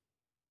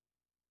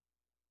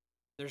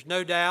 There's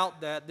no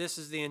doubt that this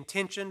is the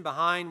intention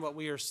behind what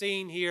we are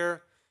seeing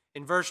here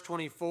in verse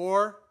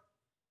 24,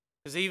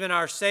 because even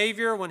our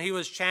Savior, when he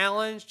was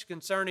challenged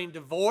concerning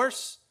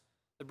divorce,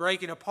 the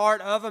breaking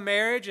apart of a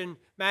marriage in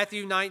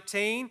Matthew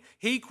 19,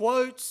 he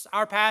quotes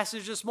our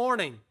passage this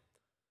morning,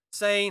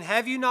 saying,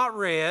 "Have you not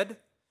read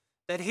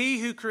that he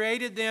who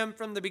created them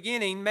from the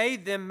beginning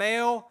made them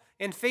male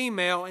and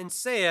female, and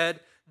said,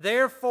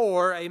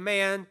 therefore a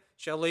man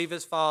shall leave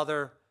his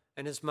father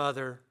and his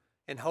mother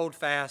and hold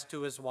fast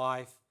to his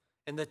wife,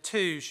 and the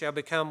two shall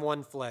become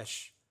one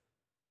flesh.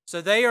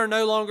 So they are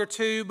no longer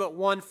two, but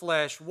one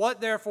flesh. What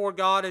therefore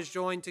God has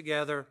joined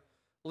together,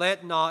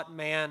 let not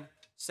man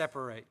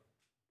separate.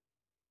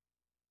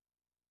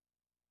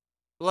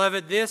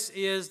 Beloved, this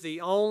is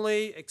the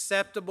only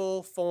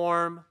acceptable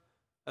form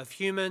of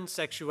human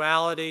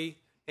sexuality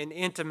and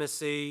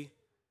intimacy,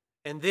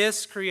 and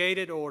this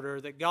created order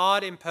that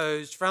God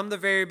imposed from the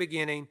very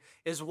beginning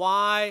is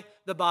why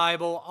the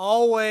Bible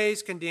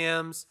always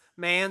condemns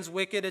man's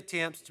wicked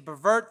attempts to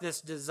pervert this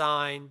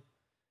design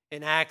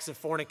in acts of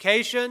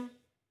fornication,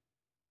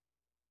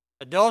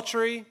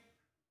 adultery,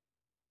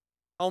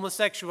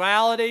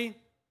 homosexuality,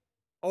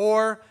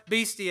 or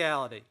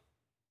bestiality.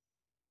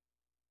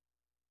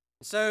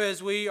 So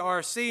as we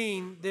are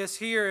seeing this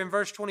here in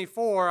verse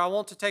 24, I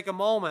want to take a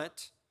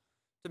moment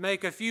to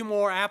make a few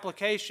more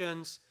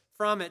applications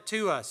from it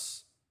to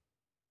us.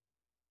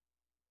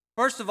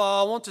 First of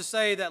all, I want to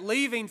say that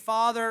leaving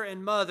father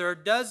and mother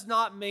does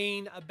not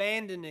mean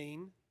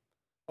abandoning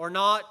or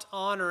not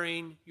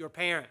honoring your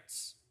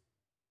parents.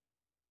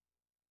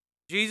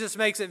 Jesus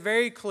makes it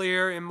very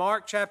clear in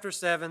Mark chapter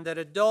 7 that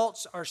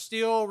adults are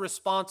still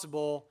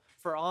responsible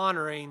for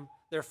honoring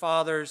their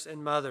fathers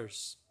and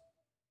mothers.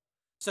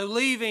 So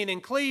leaving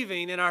and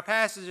cleaving in our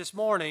passage this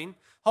morning,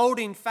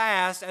 holding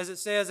fast, as it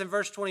says in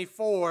verse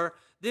 24,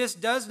 this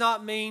does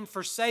not mean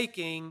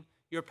forsaking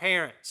your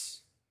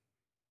parents.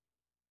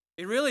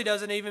 It really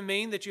doesn't even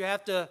mean that you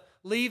have to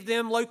leave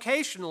them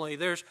locationally.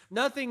 There's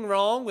nothing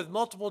wrong with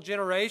multiple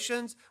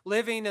generations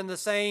living in the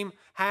same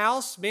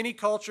house. Many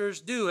cultures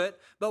do it.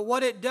 But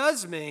what it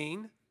does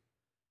mean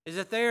is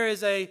that there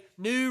is a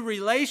new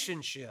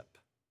relationship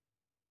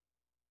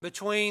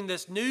between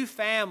this new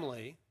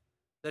family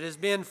that has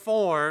been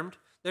formed.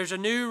 There's a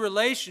new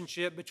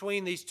relationship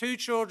between these two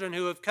children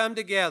who have come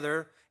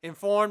together and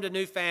formed a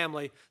new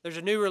family. There's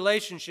a new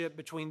relationship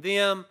between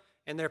them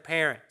and their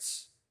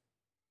parents.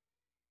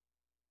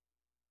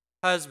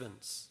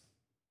 Husbands,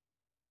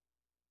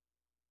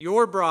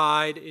 your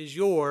bride is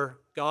your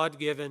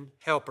God-given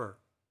helper.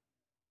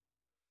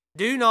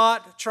 Do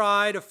not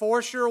try to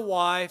force your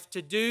wife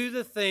to do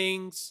the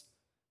things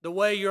the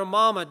way your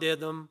mama did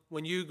them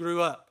when you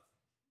grew up.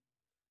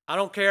 I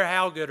don't care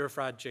how good her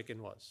fried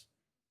chicken was.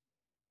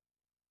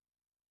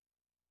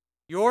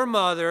 Your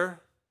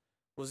mother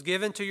was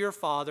given to your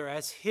father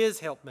as his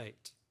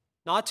helpmate,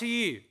 not to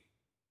you.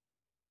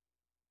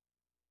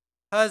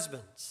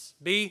 Husbands,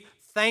 be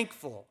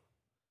thankful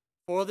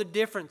for the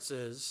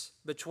differences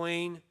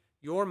between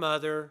your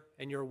mother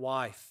and your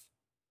wife,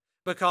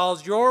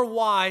 because your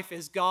wife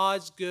is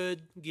God's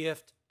good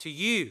gift to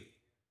you,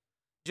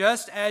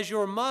 just as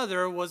your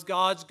mother was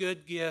God's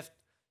good gift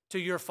to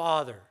your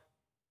father.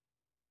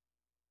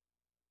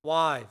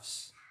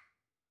 Wives,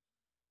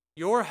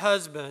 your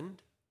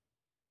husband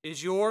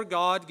is your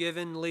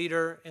God-given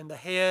leader and the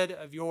head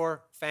of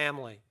your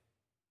family.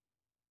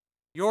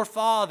 Your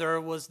father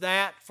was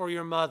that for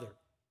your mother.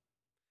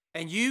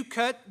 And you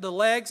cut the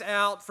legs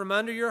out from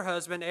under your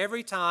husband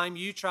every time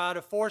you try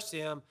to force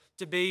him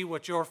to be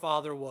what your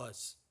father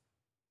was.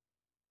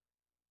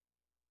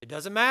 It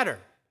doesn't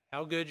matter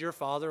how good your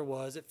father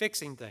was at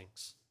fixing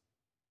things.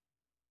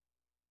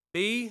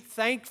 Be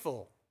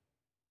thankful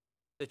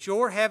that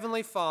your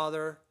heavenly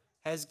Father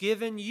has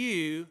given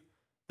you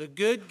the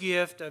good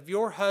gift of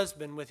your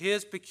husband with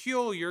his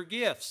peculiar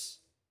gifts.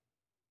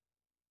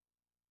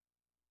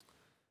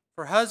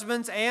 For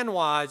husbands and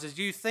wives, as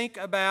you think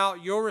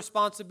about your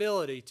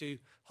responsibility to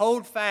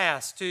hold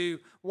fast to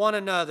one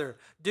another,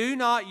 do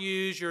not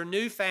use your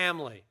new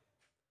family.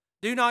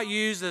 Do not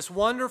use this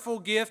wonderful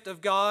gift of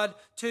God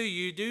to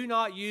you. Do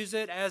not use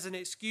it as an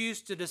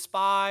excuse to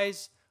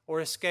despise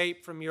or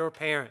escape from your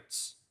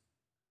parents.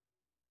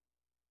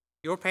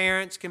 Your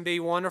parents can be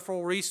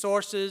wonderful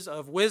resources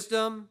of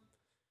wisdom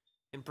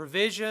and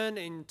provision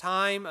in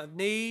time of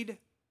need,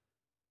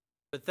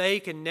 but they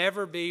can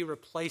never be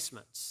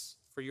replacements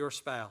for your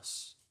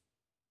spouse.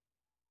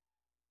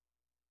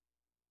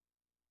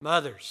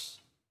 Mothers,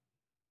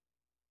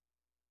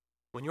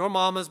 when your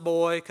mama's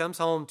boy comes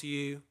home to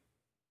you,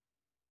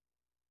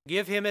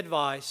 give him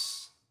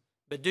advice,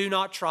 but do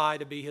not try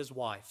to be his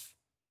wife.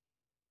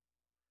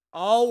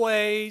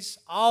 Always,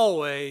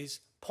 always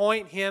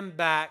point him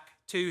back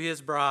to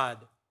his bride.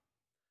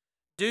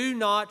 Do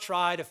not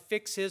try to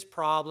fix his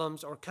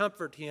problems or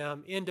comfort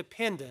him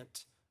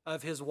independent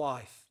of his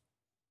wife.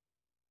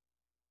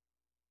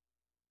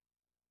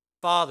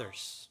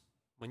 Fathers,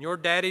 when your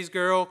daddy's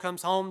girl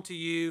comes home to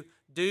you,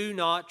 do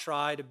not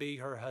try to be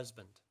her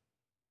husband.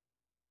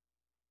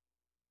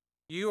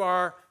 You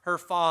are her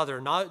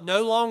father,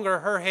 no longer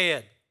her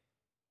head.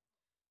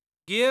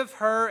 Give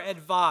her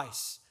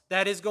advice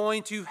that is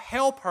going to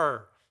help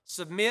her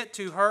submit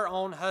to her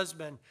own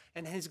husband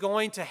and is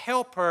going to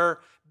help her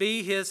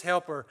be his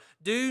helper.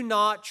 Do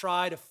not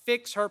try to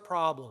fix her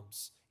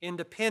problems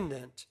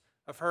independent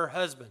of her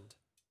husband.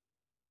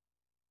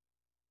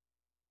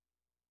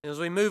 As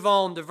we move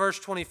on to verse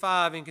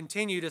 25 and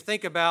continue to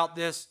think about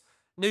this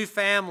new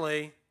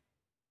family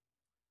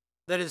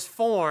that is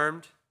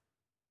formed,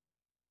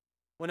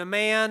 when a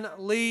man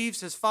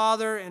leaves his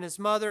father and his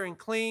mother and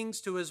clings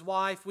to his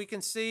wife, we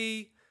can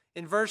see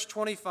in verse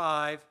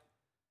 25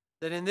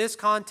 that in this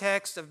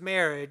context of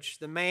marriage,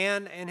 the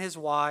man and his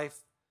wife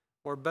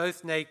were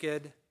both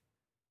naked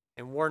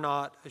and were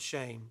not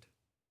ashamed.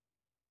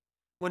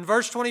 When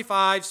verse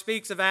 25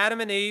 speaks of Adam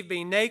and Eve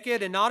being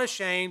naked and not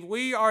ashamed,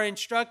 we are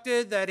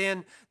instructed that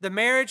in the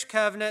marriage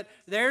covenant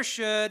there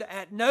should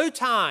at no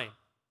time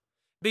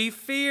be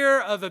fear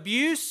of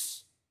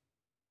abuse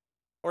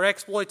or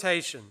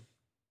exploitation.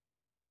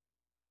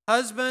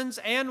 Husbands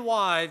and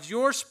wives,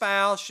 your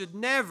spouse should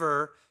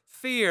never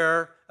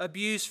fear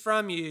abuse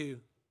from you.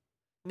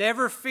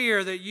 Never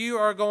fear that you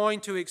are going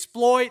to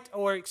exploit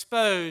or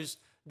expose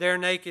their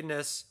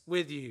nakedness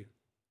with you.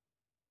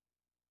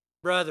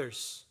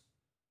 Brothers,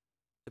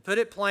 to put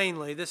it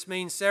plainly, this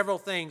means several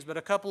things, but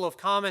a couple of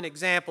common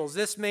examples.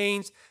 This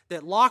means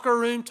that locker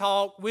room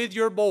talk with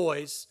your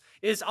boys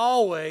is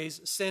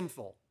always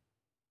sinful.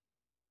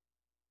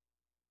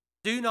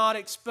 Do not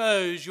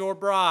expose your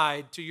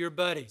bride to your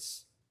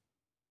buddies.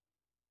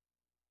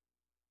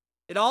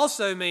 It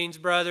also means,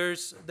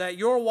 brothers, that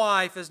your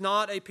wife is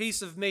not a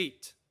piece of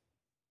meat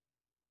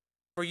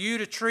for you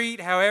to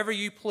treat however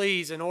you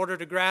please in order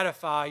to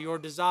gratify your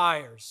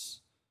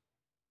desires.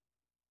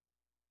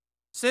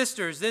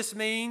 Sisters, this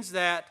means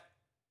that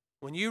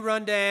when you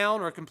run down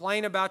or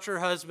complain about your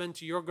husband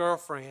to your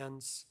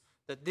girlfriends,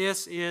 that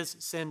this is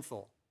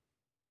sinful.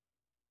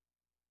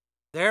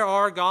 There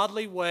are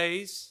godly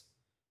ways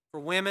for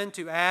women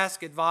to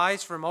ask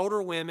advice from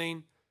older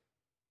women,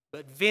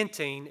 but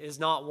venting is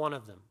not one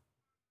of them.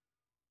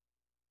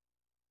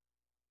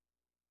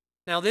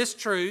 Now, this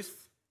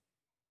truth,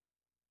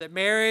 that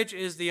marriage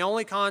is the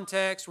only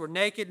context where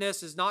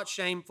nakedness is not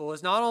shameful,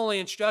 is not only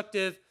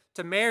instructive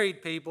to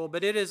married people,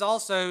 but it is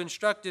also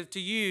instructive to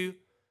you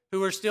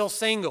who are still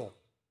single.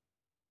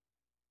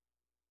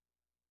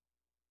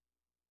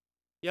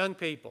 Young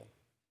people,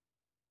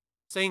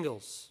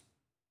 singles,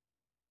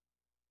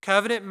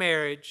 covenant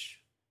marriage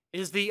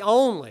is the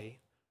only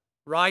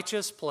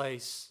righteous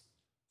place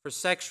for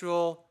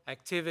sexual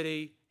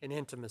activity and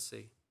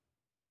intimacy.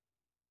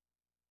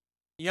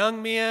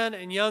 Young men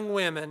and young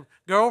women,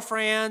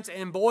 girlfriends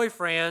and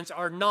boyfriends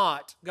are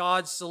not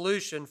God's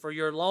solution for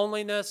your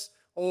loneliness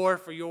or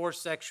for your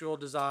sexual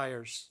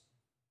desires.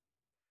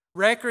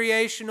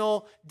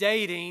 Recreational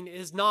dating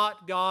is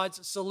not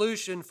God's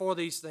solution for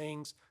these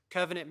things.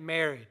 Covenant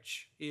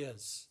marriage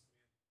is.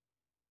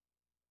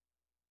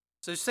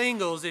 So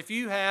singles, if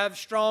you have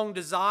strong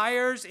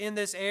desires in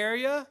this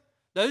area,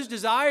 those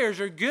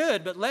desires are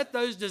good, but let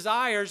those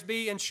desires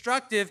be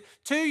instructive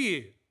to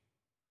you.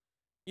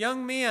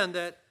 Young men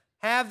that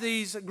have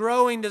these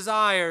growing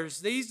desires,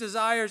 these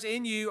desires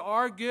in you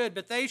are good,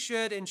 but they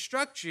should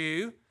instruct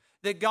you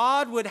that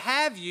God would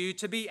have you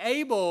to be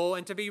able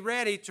and to be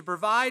ready to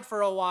provide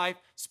for a wife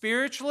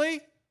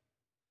spiritually,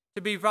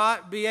 to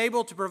be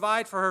able to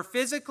provide for her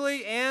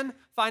physically and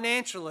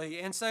financially.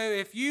 And so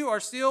if you are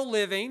still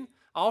living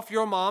off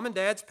your mom and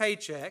dad's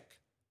paycheck,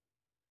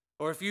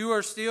 or if you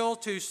are still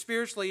too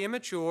spiritually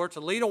immature to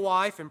lead a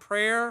wife in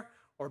prayer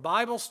or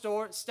Bible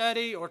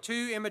study, or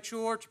too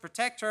immature to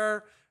protect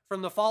her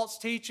from the false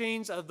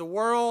teachings of the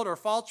world or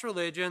false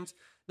religions,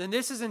 then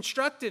this is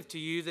instructive to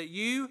you that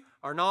you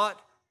are not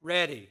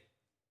ready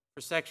for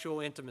sexual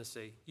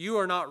intimacy. You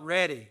are not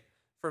ready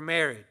for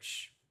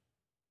marriage.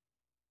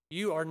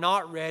 You are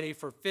not ready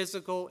for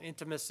physical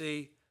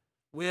intimacy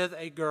with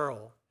a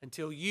girl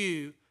until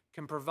you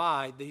can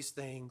provide these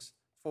things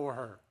for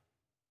her.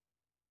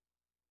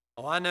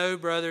 Oh, I know,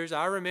 brothers,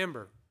 I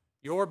remember.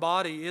 Your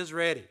body is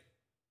ready.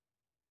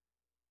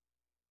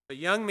 But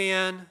young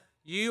men,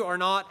 you are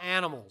not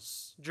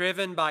animals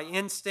driven by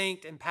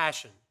instinct and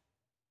passion.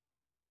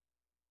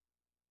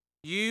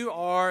 You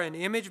are an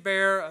image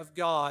bearer of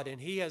God,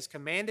 and He has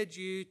commanded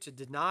you to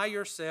deny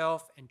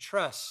yourself and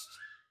trust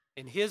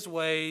in His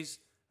ways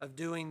of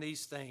doing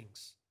these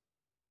things.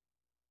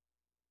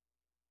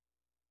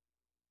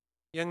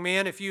 Young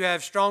men, if you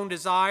have strong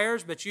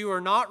desires, but you are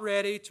not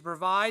ready to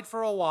provide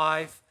for a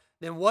wife,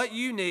 then what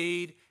you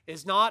need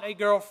is not a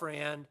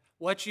girlfriend.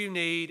 What you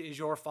need is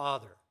your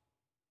father.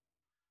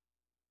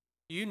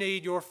 You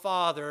need your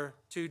father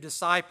to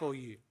disciple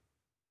you.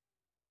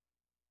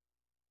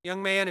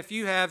 Young man, if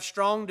you have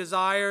strong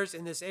desires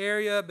in this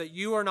area, but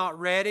you are not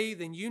ready,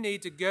 then you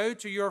need to go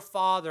to your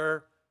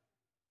father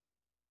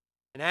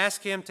and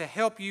ask him to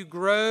help you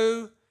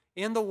grow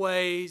in the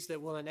ways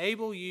that will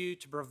enable you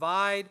to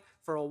provide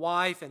for a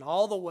wife in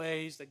all the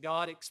ways that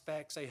God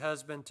expects a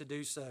husband to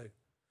do so.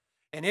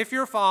 And if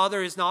your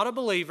father is not a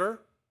believer,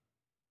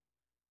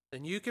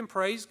 then you can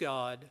praise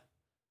God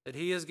that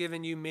He has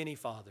given you many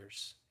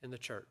fathers in the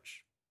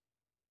church.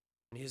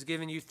 And He has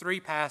given you 3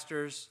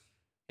 pastors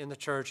in the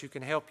church who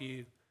can help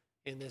you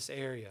in this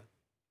area.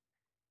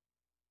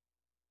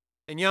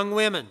 And young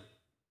women,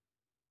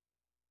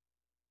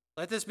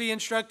 let this be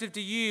instructive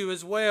to you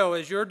as well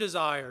as your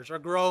desires are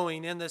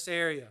growing in this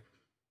area.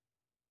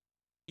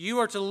 You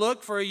are to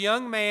look for a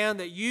young man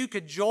that you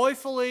could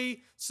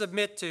joyfully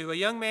submit to, a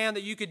young man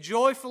that you could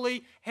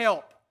joyfully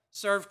help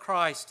serve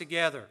Christ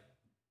together.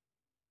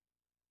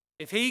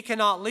 If he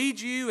cannot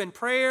lead you in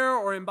prayer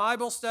or in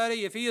Bible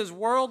study, if he is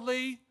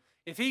worldly,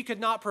 if he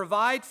could not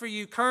provide for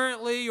you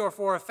currently or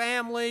for a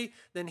family,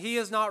 then he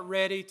is not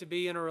ready to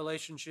be in a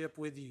relationship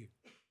with you.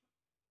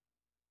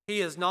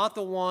 He is not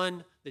the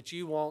one that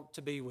you want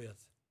to be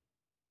with.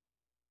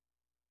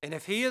 And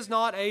if he is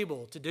not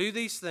able to do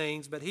these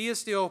things, but he is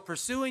still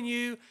pursuing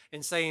you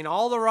and saying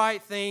all the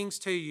right things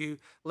to you,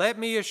 let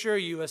me assure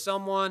you, as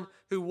someone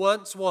who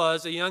once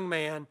was a young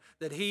man,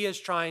 that he is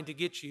trying to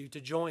get you to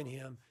join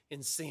him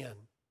in sin.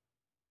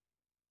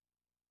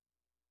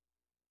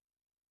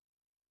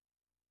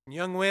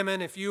 Young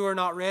women, if you are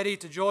not ready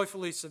to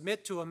joyfully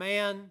submit to a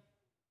man,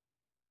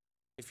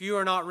 if you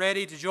are not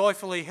ready to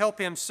joyfully help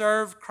him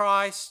serve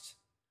Christ,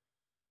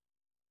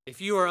 if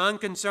you are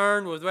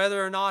unconcerned with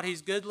whether or not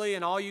he's goodly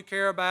and all you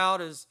care about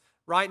is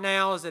right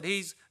now is that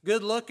he's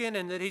good looking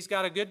and that he's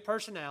got a good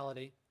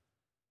personality,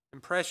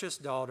 and precious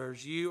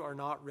daughters, you are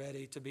not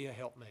ready to be a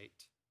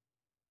helpmate.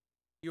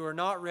 You are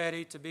not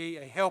ready to be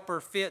a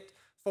helper fit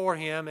for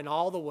him in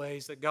all the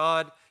ways that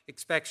God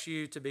expects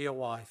you to be a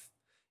wife.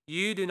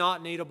 You do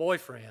not need a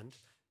boyfriend.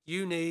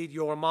 You need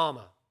your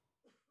mama.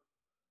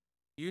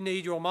 You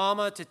need your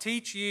mama to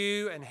teach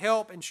you and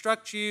help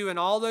instruct you in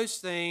all those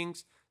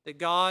things that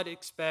God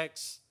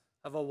expects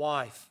of a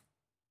wife.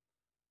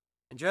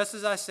 And just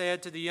as I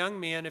said to the young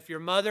men, if your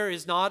mother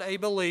is not a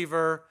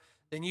believer,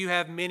 then you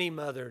have many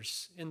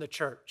mothers in the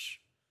church.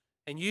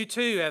 And you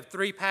too have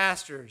 3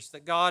 pastors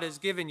that God has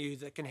given you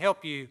that can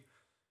help you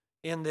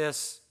in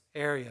this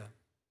area.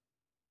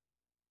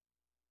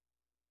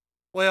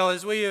 Well,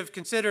 as we have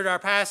considered our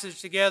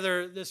passage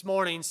together this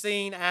morning,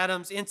 seeing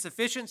Adam's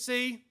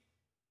insufficiency,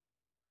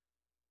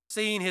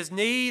 seeing his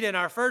need in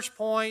our first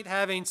point,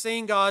 having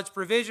seen God's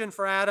provision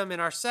for Adam in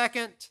our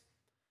second,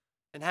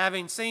 and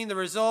having seen the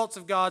results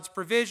of God's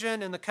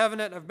provision in the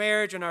covenant of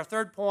marriage in our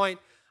third point,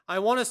 I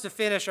want us to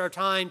finish our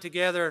time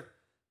together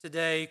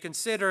today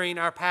considering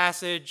our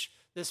passage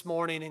this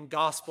morning in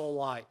gospel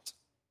light.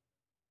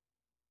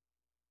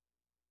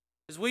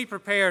 As we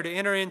prepare to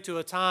enter into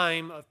a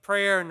time of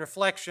prayer and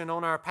reflection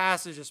on our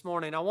passage this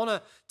morning, I want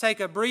to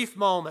take a brief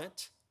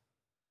moment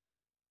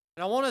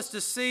and I want us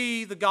to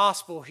see the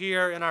gospel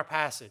here in our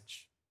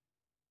passage.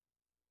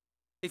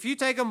 If you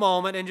take a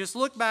moment and just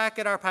look back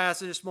at our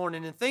passage this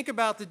morning and think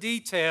about the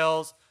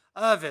details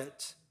of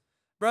it,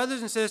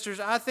 brothers and sisters,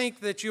 I think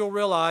that you'll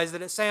realize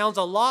that it sounds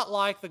a lot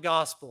like the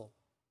gospel.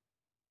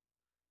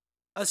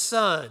 A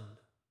son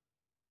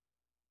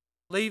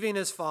leaving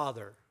his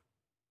father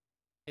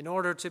in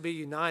order to be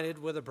united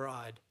with a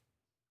bride.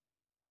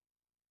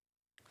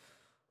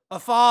 A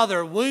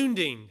father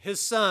wounding his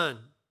son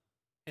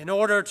in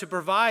order to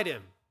provide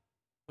him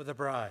with a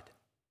bride.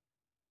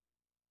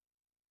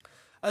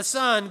 A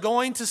son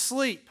going to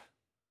sleep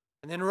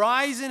and then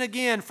rising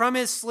again from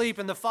his sleep,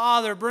 and the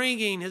father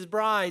bringing his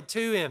bride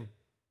to him.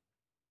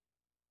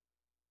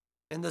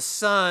 And the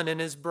son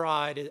and his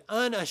bride is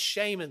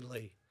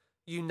unashamedly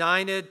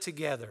united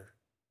together.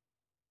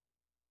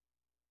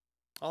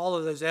 All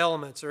of those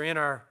elements are in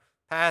our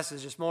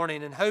passage this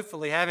morning, and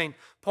hopefully, having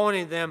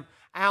pointed them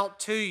out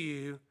to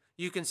you,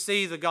 you can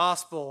see the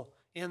gospel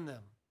in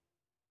them.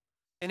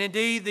 And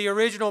indeed, the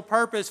original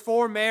purpose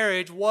for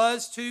marriage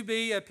was to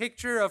be a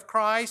picture of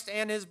Christ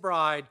and his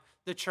bride,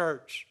 the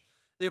church.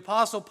 The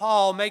Apostle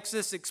Paul makes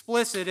this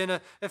explicit in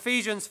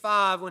Ephesians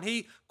 5 when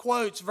he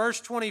quotes verse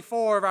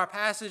 24 of our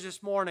passage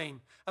this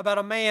morning about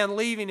a man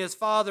leaving his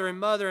father and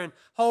mother and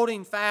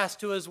holding fast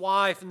to his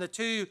wife and the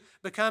two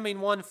becoming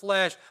one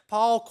flesh.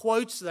 Paul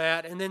quotes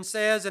that and then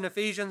says in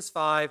Ephesians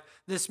 5,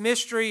 this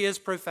mystery is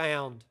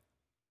profound.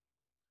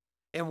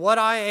 And what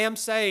I am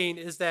saying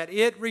is that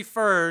it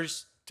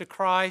refers to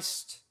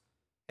Christ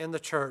and the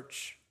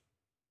church.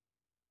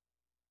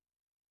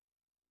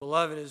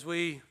 Beloved, as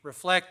we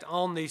reflect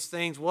on these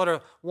things, what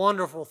a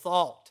wonderful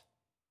thought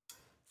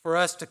for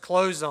us to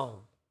close on.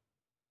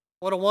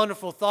 What a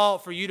wonderful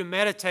thought for you to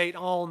meditate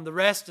on the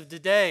rest of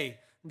today,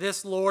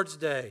 this Lord's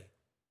Day.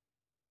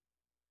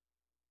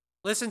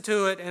 Listen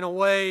to it in a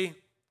way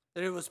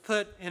that it was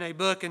put in a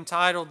book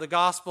entitled The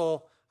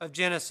Gospel of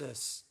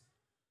Genesis.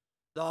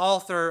 The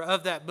author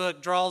of that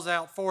book draws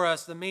out for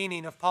us the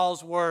meaning of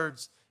Paul's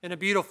words in a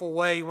beautiful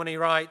way when he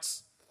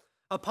writes,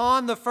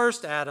 upon the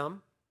first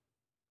Adam,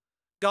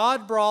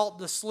 God brought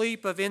the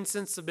sleep of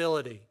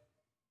insensibility.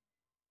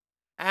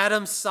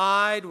 Adam's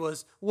side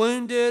was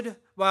wounded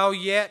while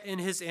yet in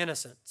his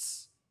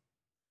innocence.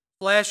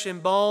 Flesh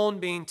and bone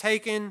being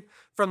taken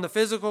from the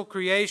physical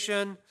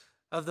creation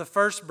of the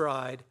first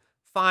bride,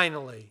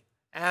 finally,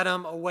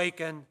 Adam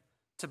awakened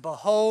to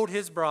behold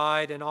his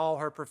bride in all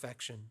her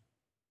perfection.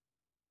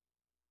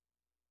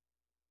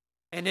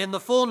 And in the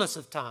fullness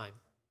of time,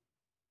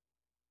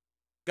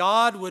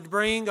 God would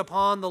bring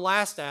upon the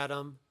last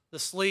Adam the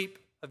sleep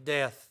of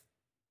death.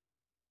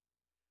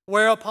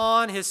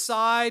 whereupon his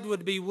side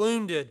would be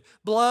wounded,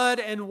 blood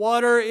and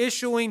water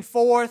issuing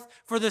forth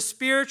for the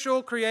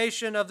spiritual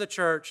creation of the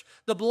church,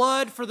 the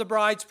blood for the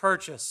bride's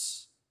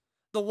purchase,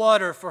 the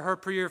water for her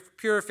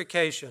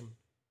purification.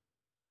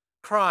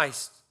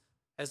 Christ,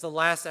 as the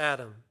last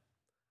Adam,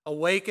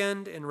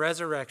 awakened in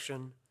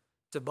resurrection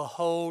to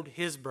behold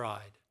his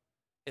bride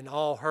in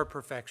all her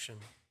perfection.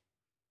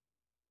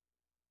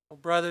 Oh,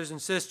 brothers and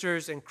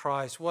sisters in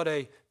Christ, what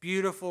a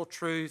beautiful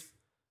truth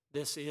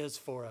this is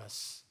for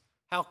us.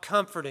 How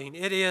comforting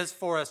it is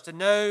for us to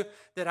know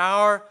that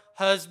our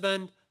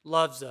husband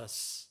loves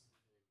us.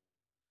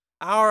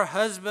 Our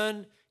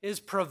husband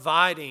is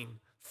providing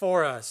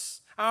for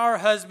us. Our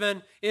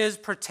husband is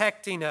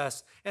protecting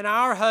us. And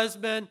our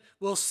husband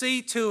will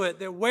see to it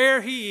that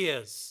where he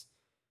is,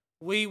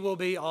 we will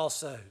be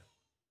also.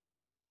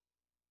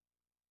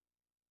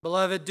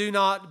 Beloved, do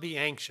not be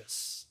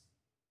anxious.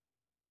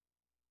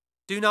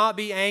 Do not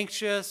be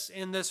anxious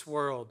in this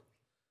world,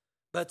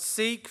 but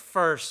seek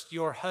first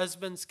your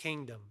husband's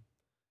kingdom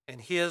and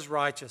his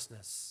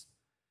righteousness.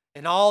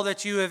 And all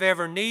that you have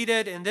ever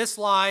needed in this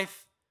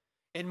life,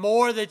 and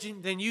more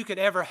than you could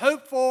ever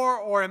hope for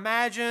or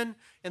imagine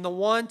in the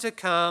one to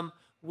come,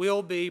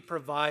 will be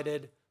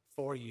provided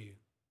for you.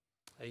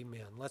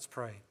 Amen. Let's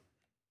pray.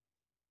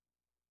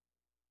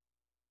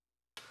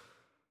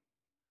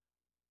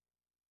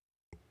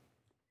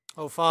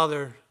 Oh,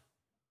 Father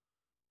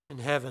in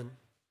heaven,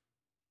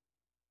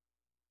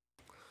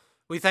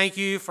 we thank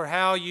you for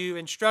how you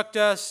instruct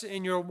us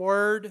in your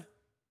word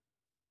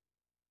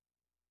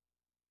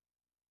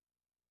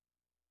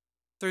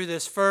through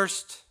this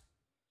first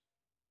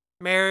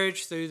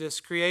marriage, through this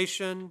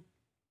creation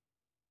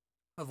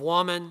of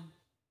woman,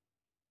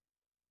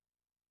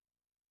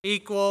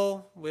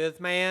 equal with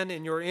man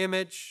in your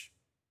image,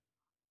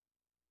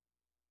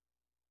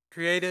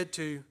 created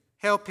to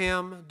help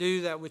him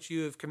do that which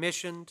you have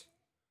commissioned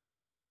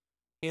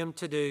him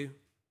to do.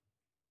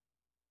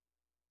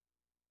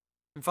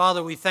 And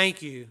Father, we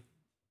thank you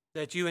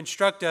that you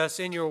instruct us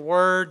in your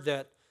word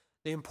that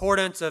the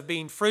importance of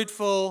being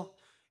fruitful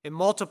and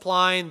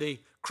multiplying, the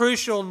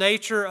crucial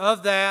nature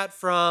of that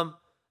from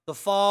the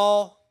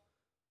fall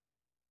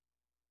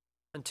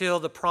until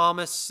the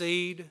promised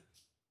seed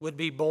would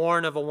be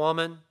born of a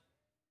woman.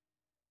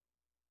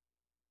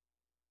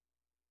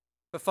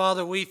 But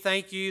Father, we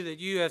thank you that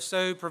you have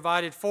so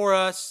provided for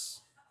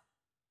us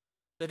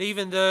that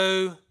even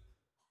though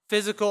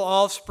physical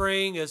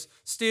offspring is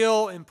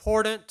still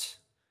important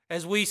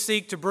as we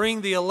seek to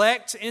bring the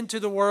elect into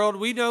the world,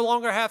 we no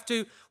longer have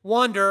to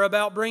wonder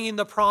about bringing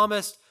the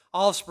promised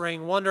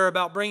offspring, wonder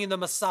about bringing the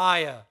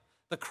Messiah,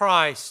 the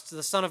Christ,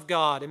 the Son of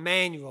God,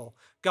 Emmanuel,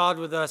 God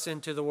with us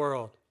into the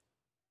world.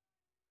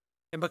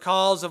 And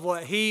because of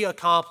what he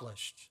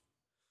accomplished,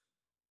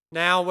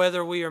 now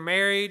whether we are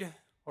married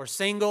or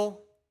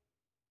single,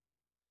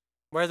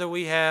 whether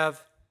we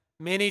have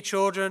many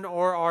children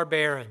or are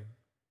barren,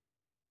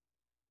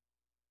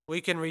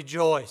 we can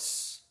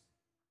rejoice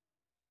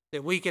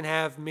that we can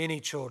have many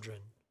children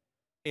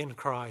in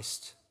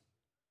Christ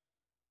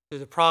through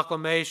the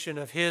proclamation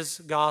of his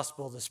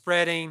gospel, the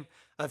spreading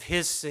of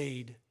his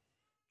seed,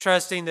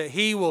 trusting that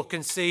he will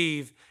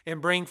conceive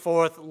and bring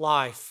forth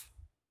life.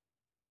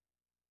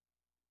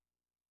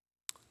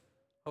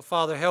 Oh,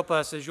 Father, help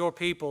us as your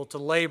people to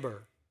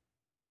labor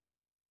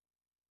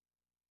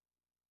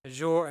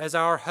as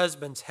our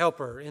husband's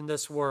helper in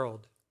this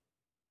world,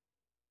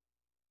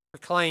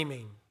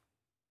 proclaiming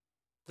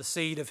the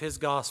seed of his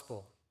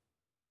gospel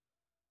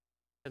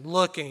and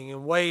looking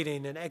and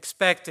waiting and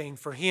expecting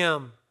for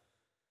him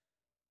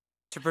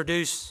to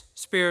produce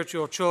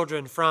spiritual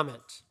children from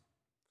it.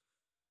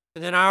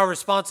 And then our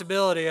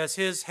responsibility as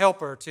his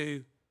helper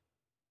to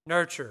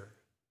nurture,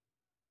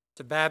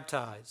 to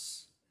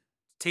baptize,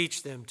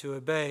 teach them to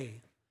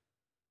obey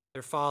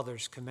their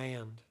Father's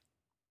command.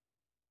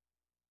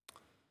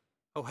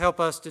 Oh, help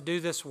us to do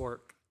this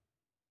work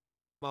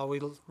while we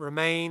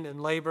remain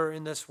and labor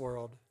in this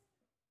world.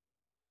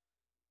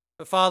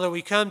 But Father,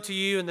 we come to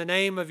you in the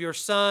name of your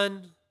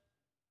Son,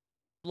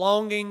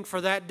 longing for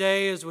that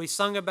day as we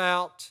sung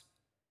about,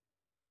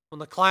 when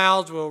the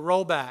clouds will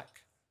roll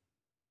back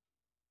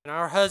and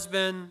our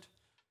husband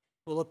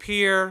will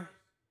appear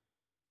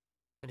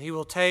and he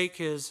will take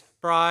his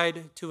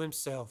bride to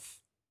himself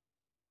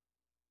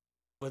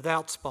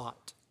without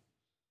spot,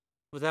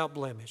 without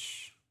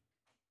blemish,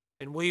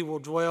 and we will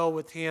dwell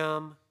with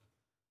him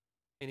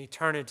in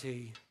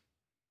eternity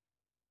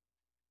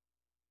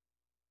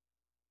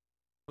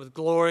with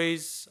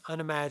glories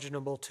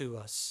unimaginable to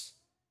us.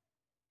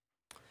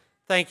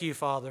 Thank you,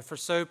 Father, for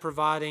so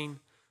providing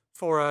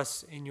for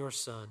us in your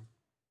Son.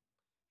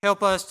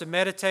 Help us to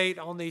meditate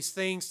on these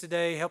things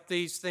today. Help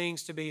these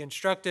things to be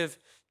instructive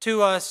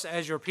to us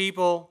as your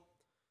people.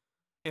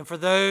 And for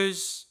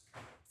those,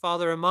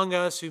 Father, among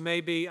us who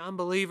may be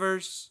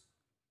unbelievers,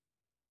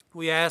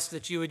 we ask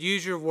that you would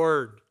use your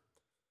word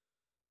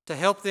to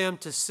help them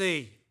to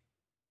see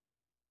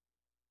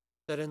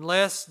that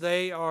unless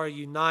they are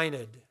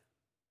united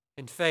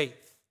in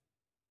faith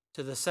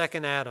to the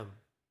second Adam,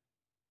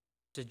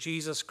 to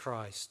Jesus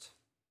Christ,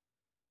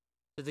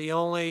 to the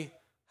only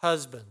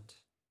husband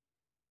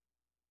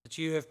that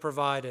you have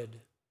provided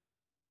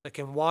that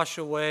can wash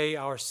away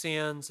our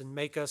sins and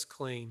make us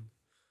clean.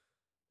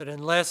 But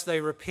unless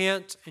they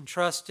repent and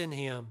trust in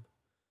him,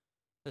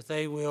 that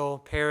they will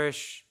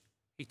perish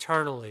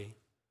eternally,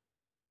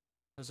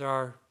 as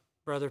our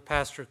brother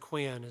Pastor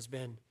Quinn has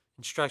been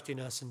instructing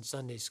us in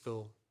Sunday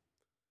school.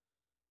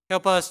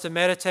 Help us to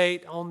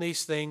meditate on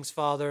these things,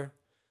 Father,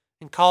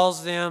 and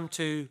cause them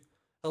to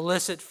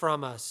elicit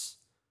from us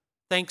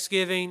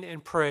thanksgiving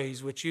and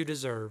praise which you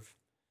deserve.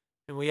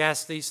 And we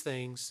ask these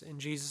things in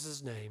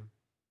Jesus' name.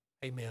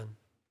 Amen.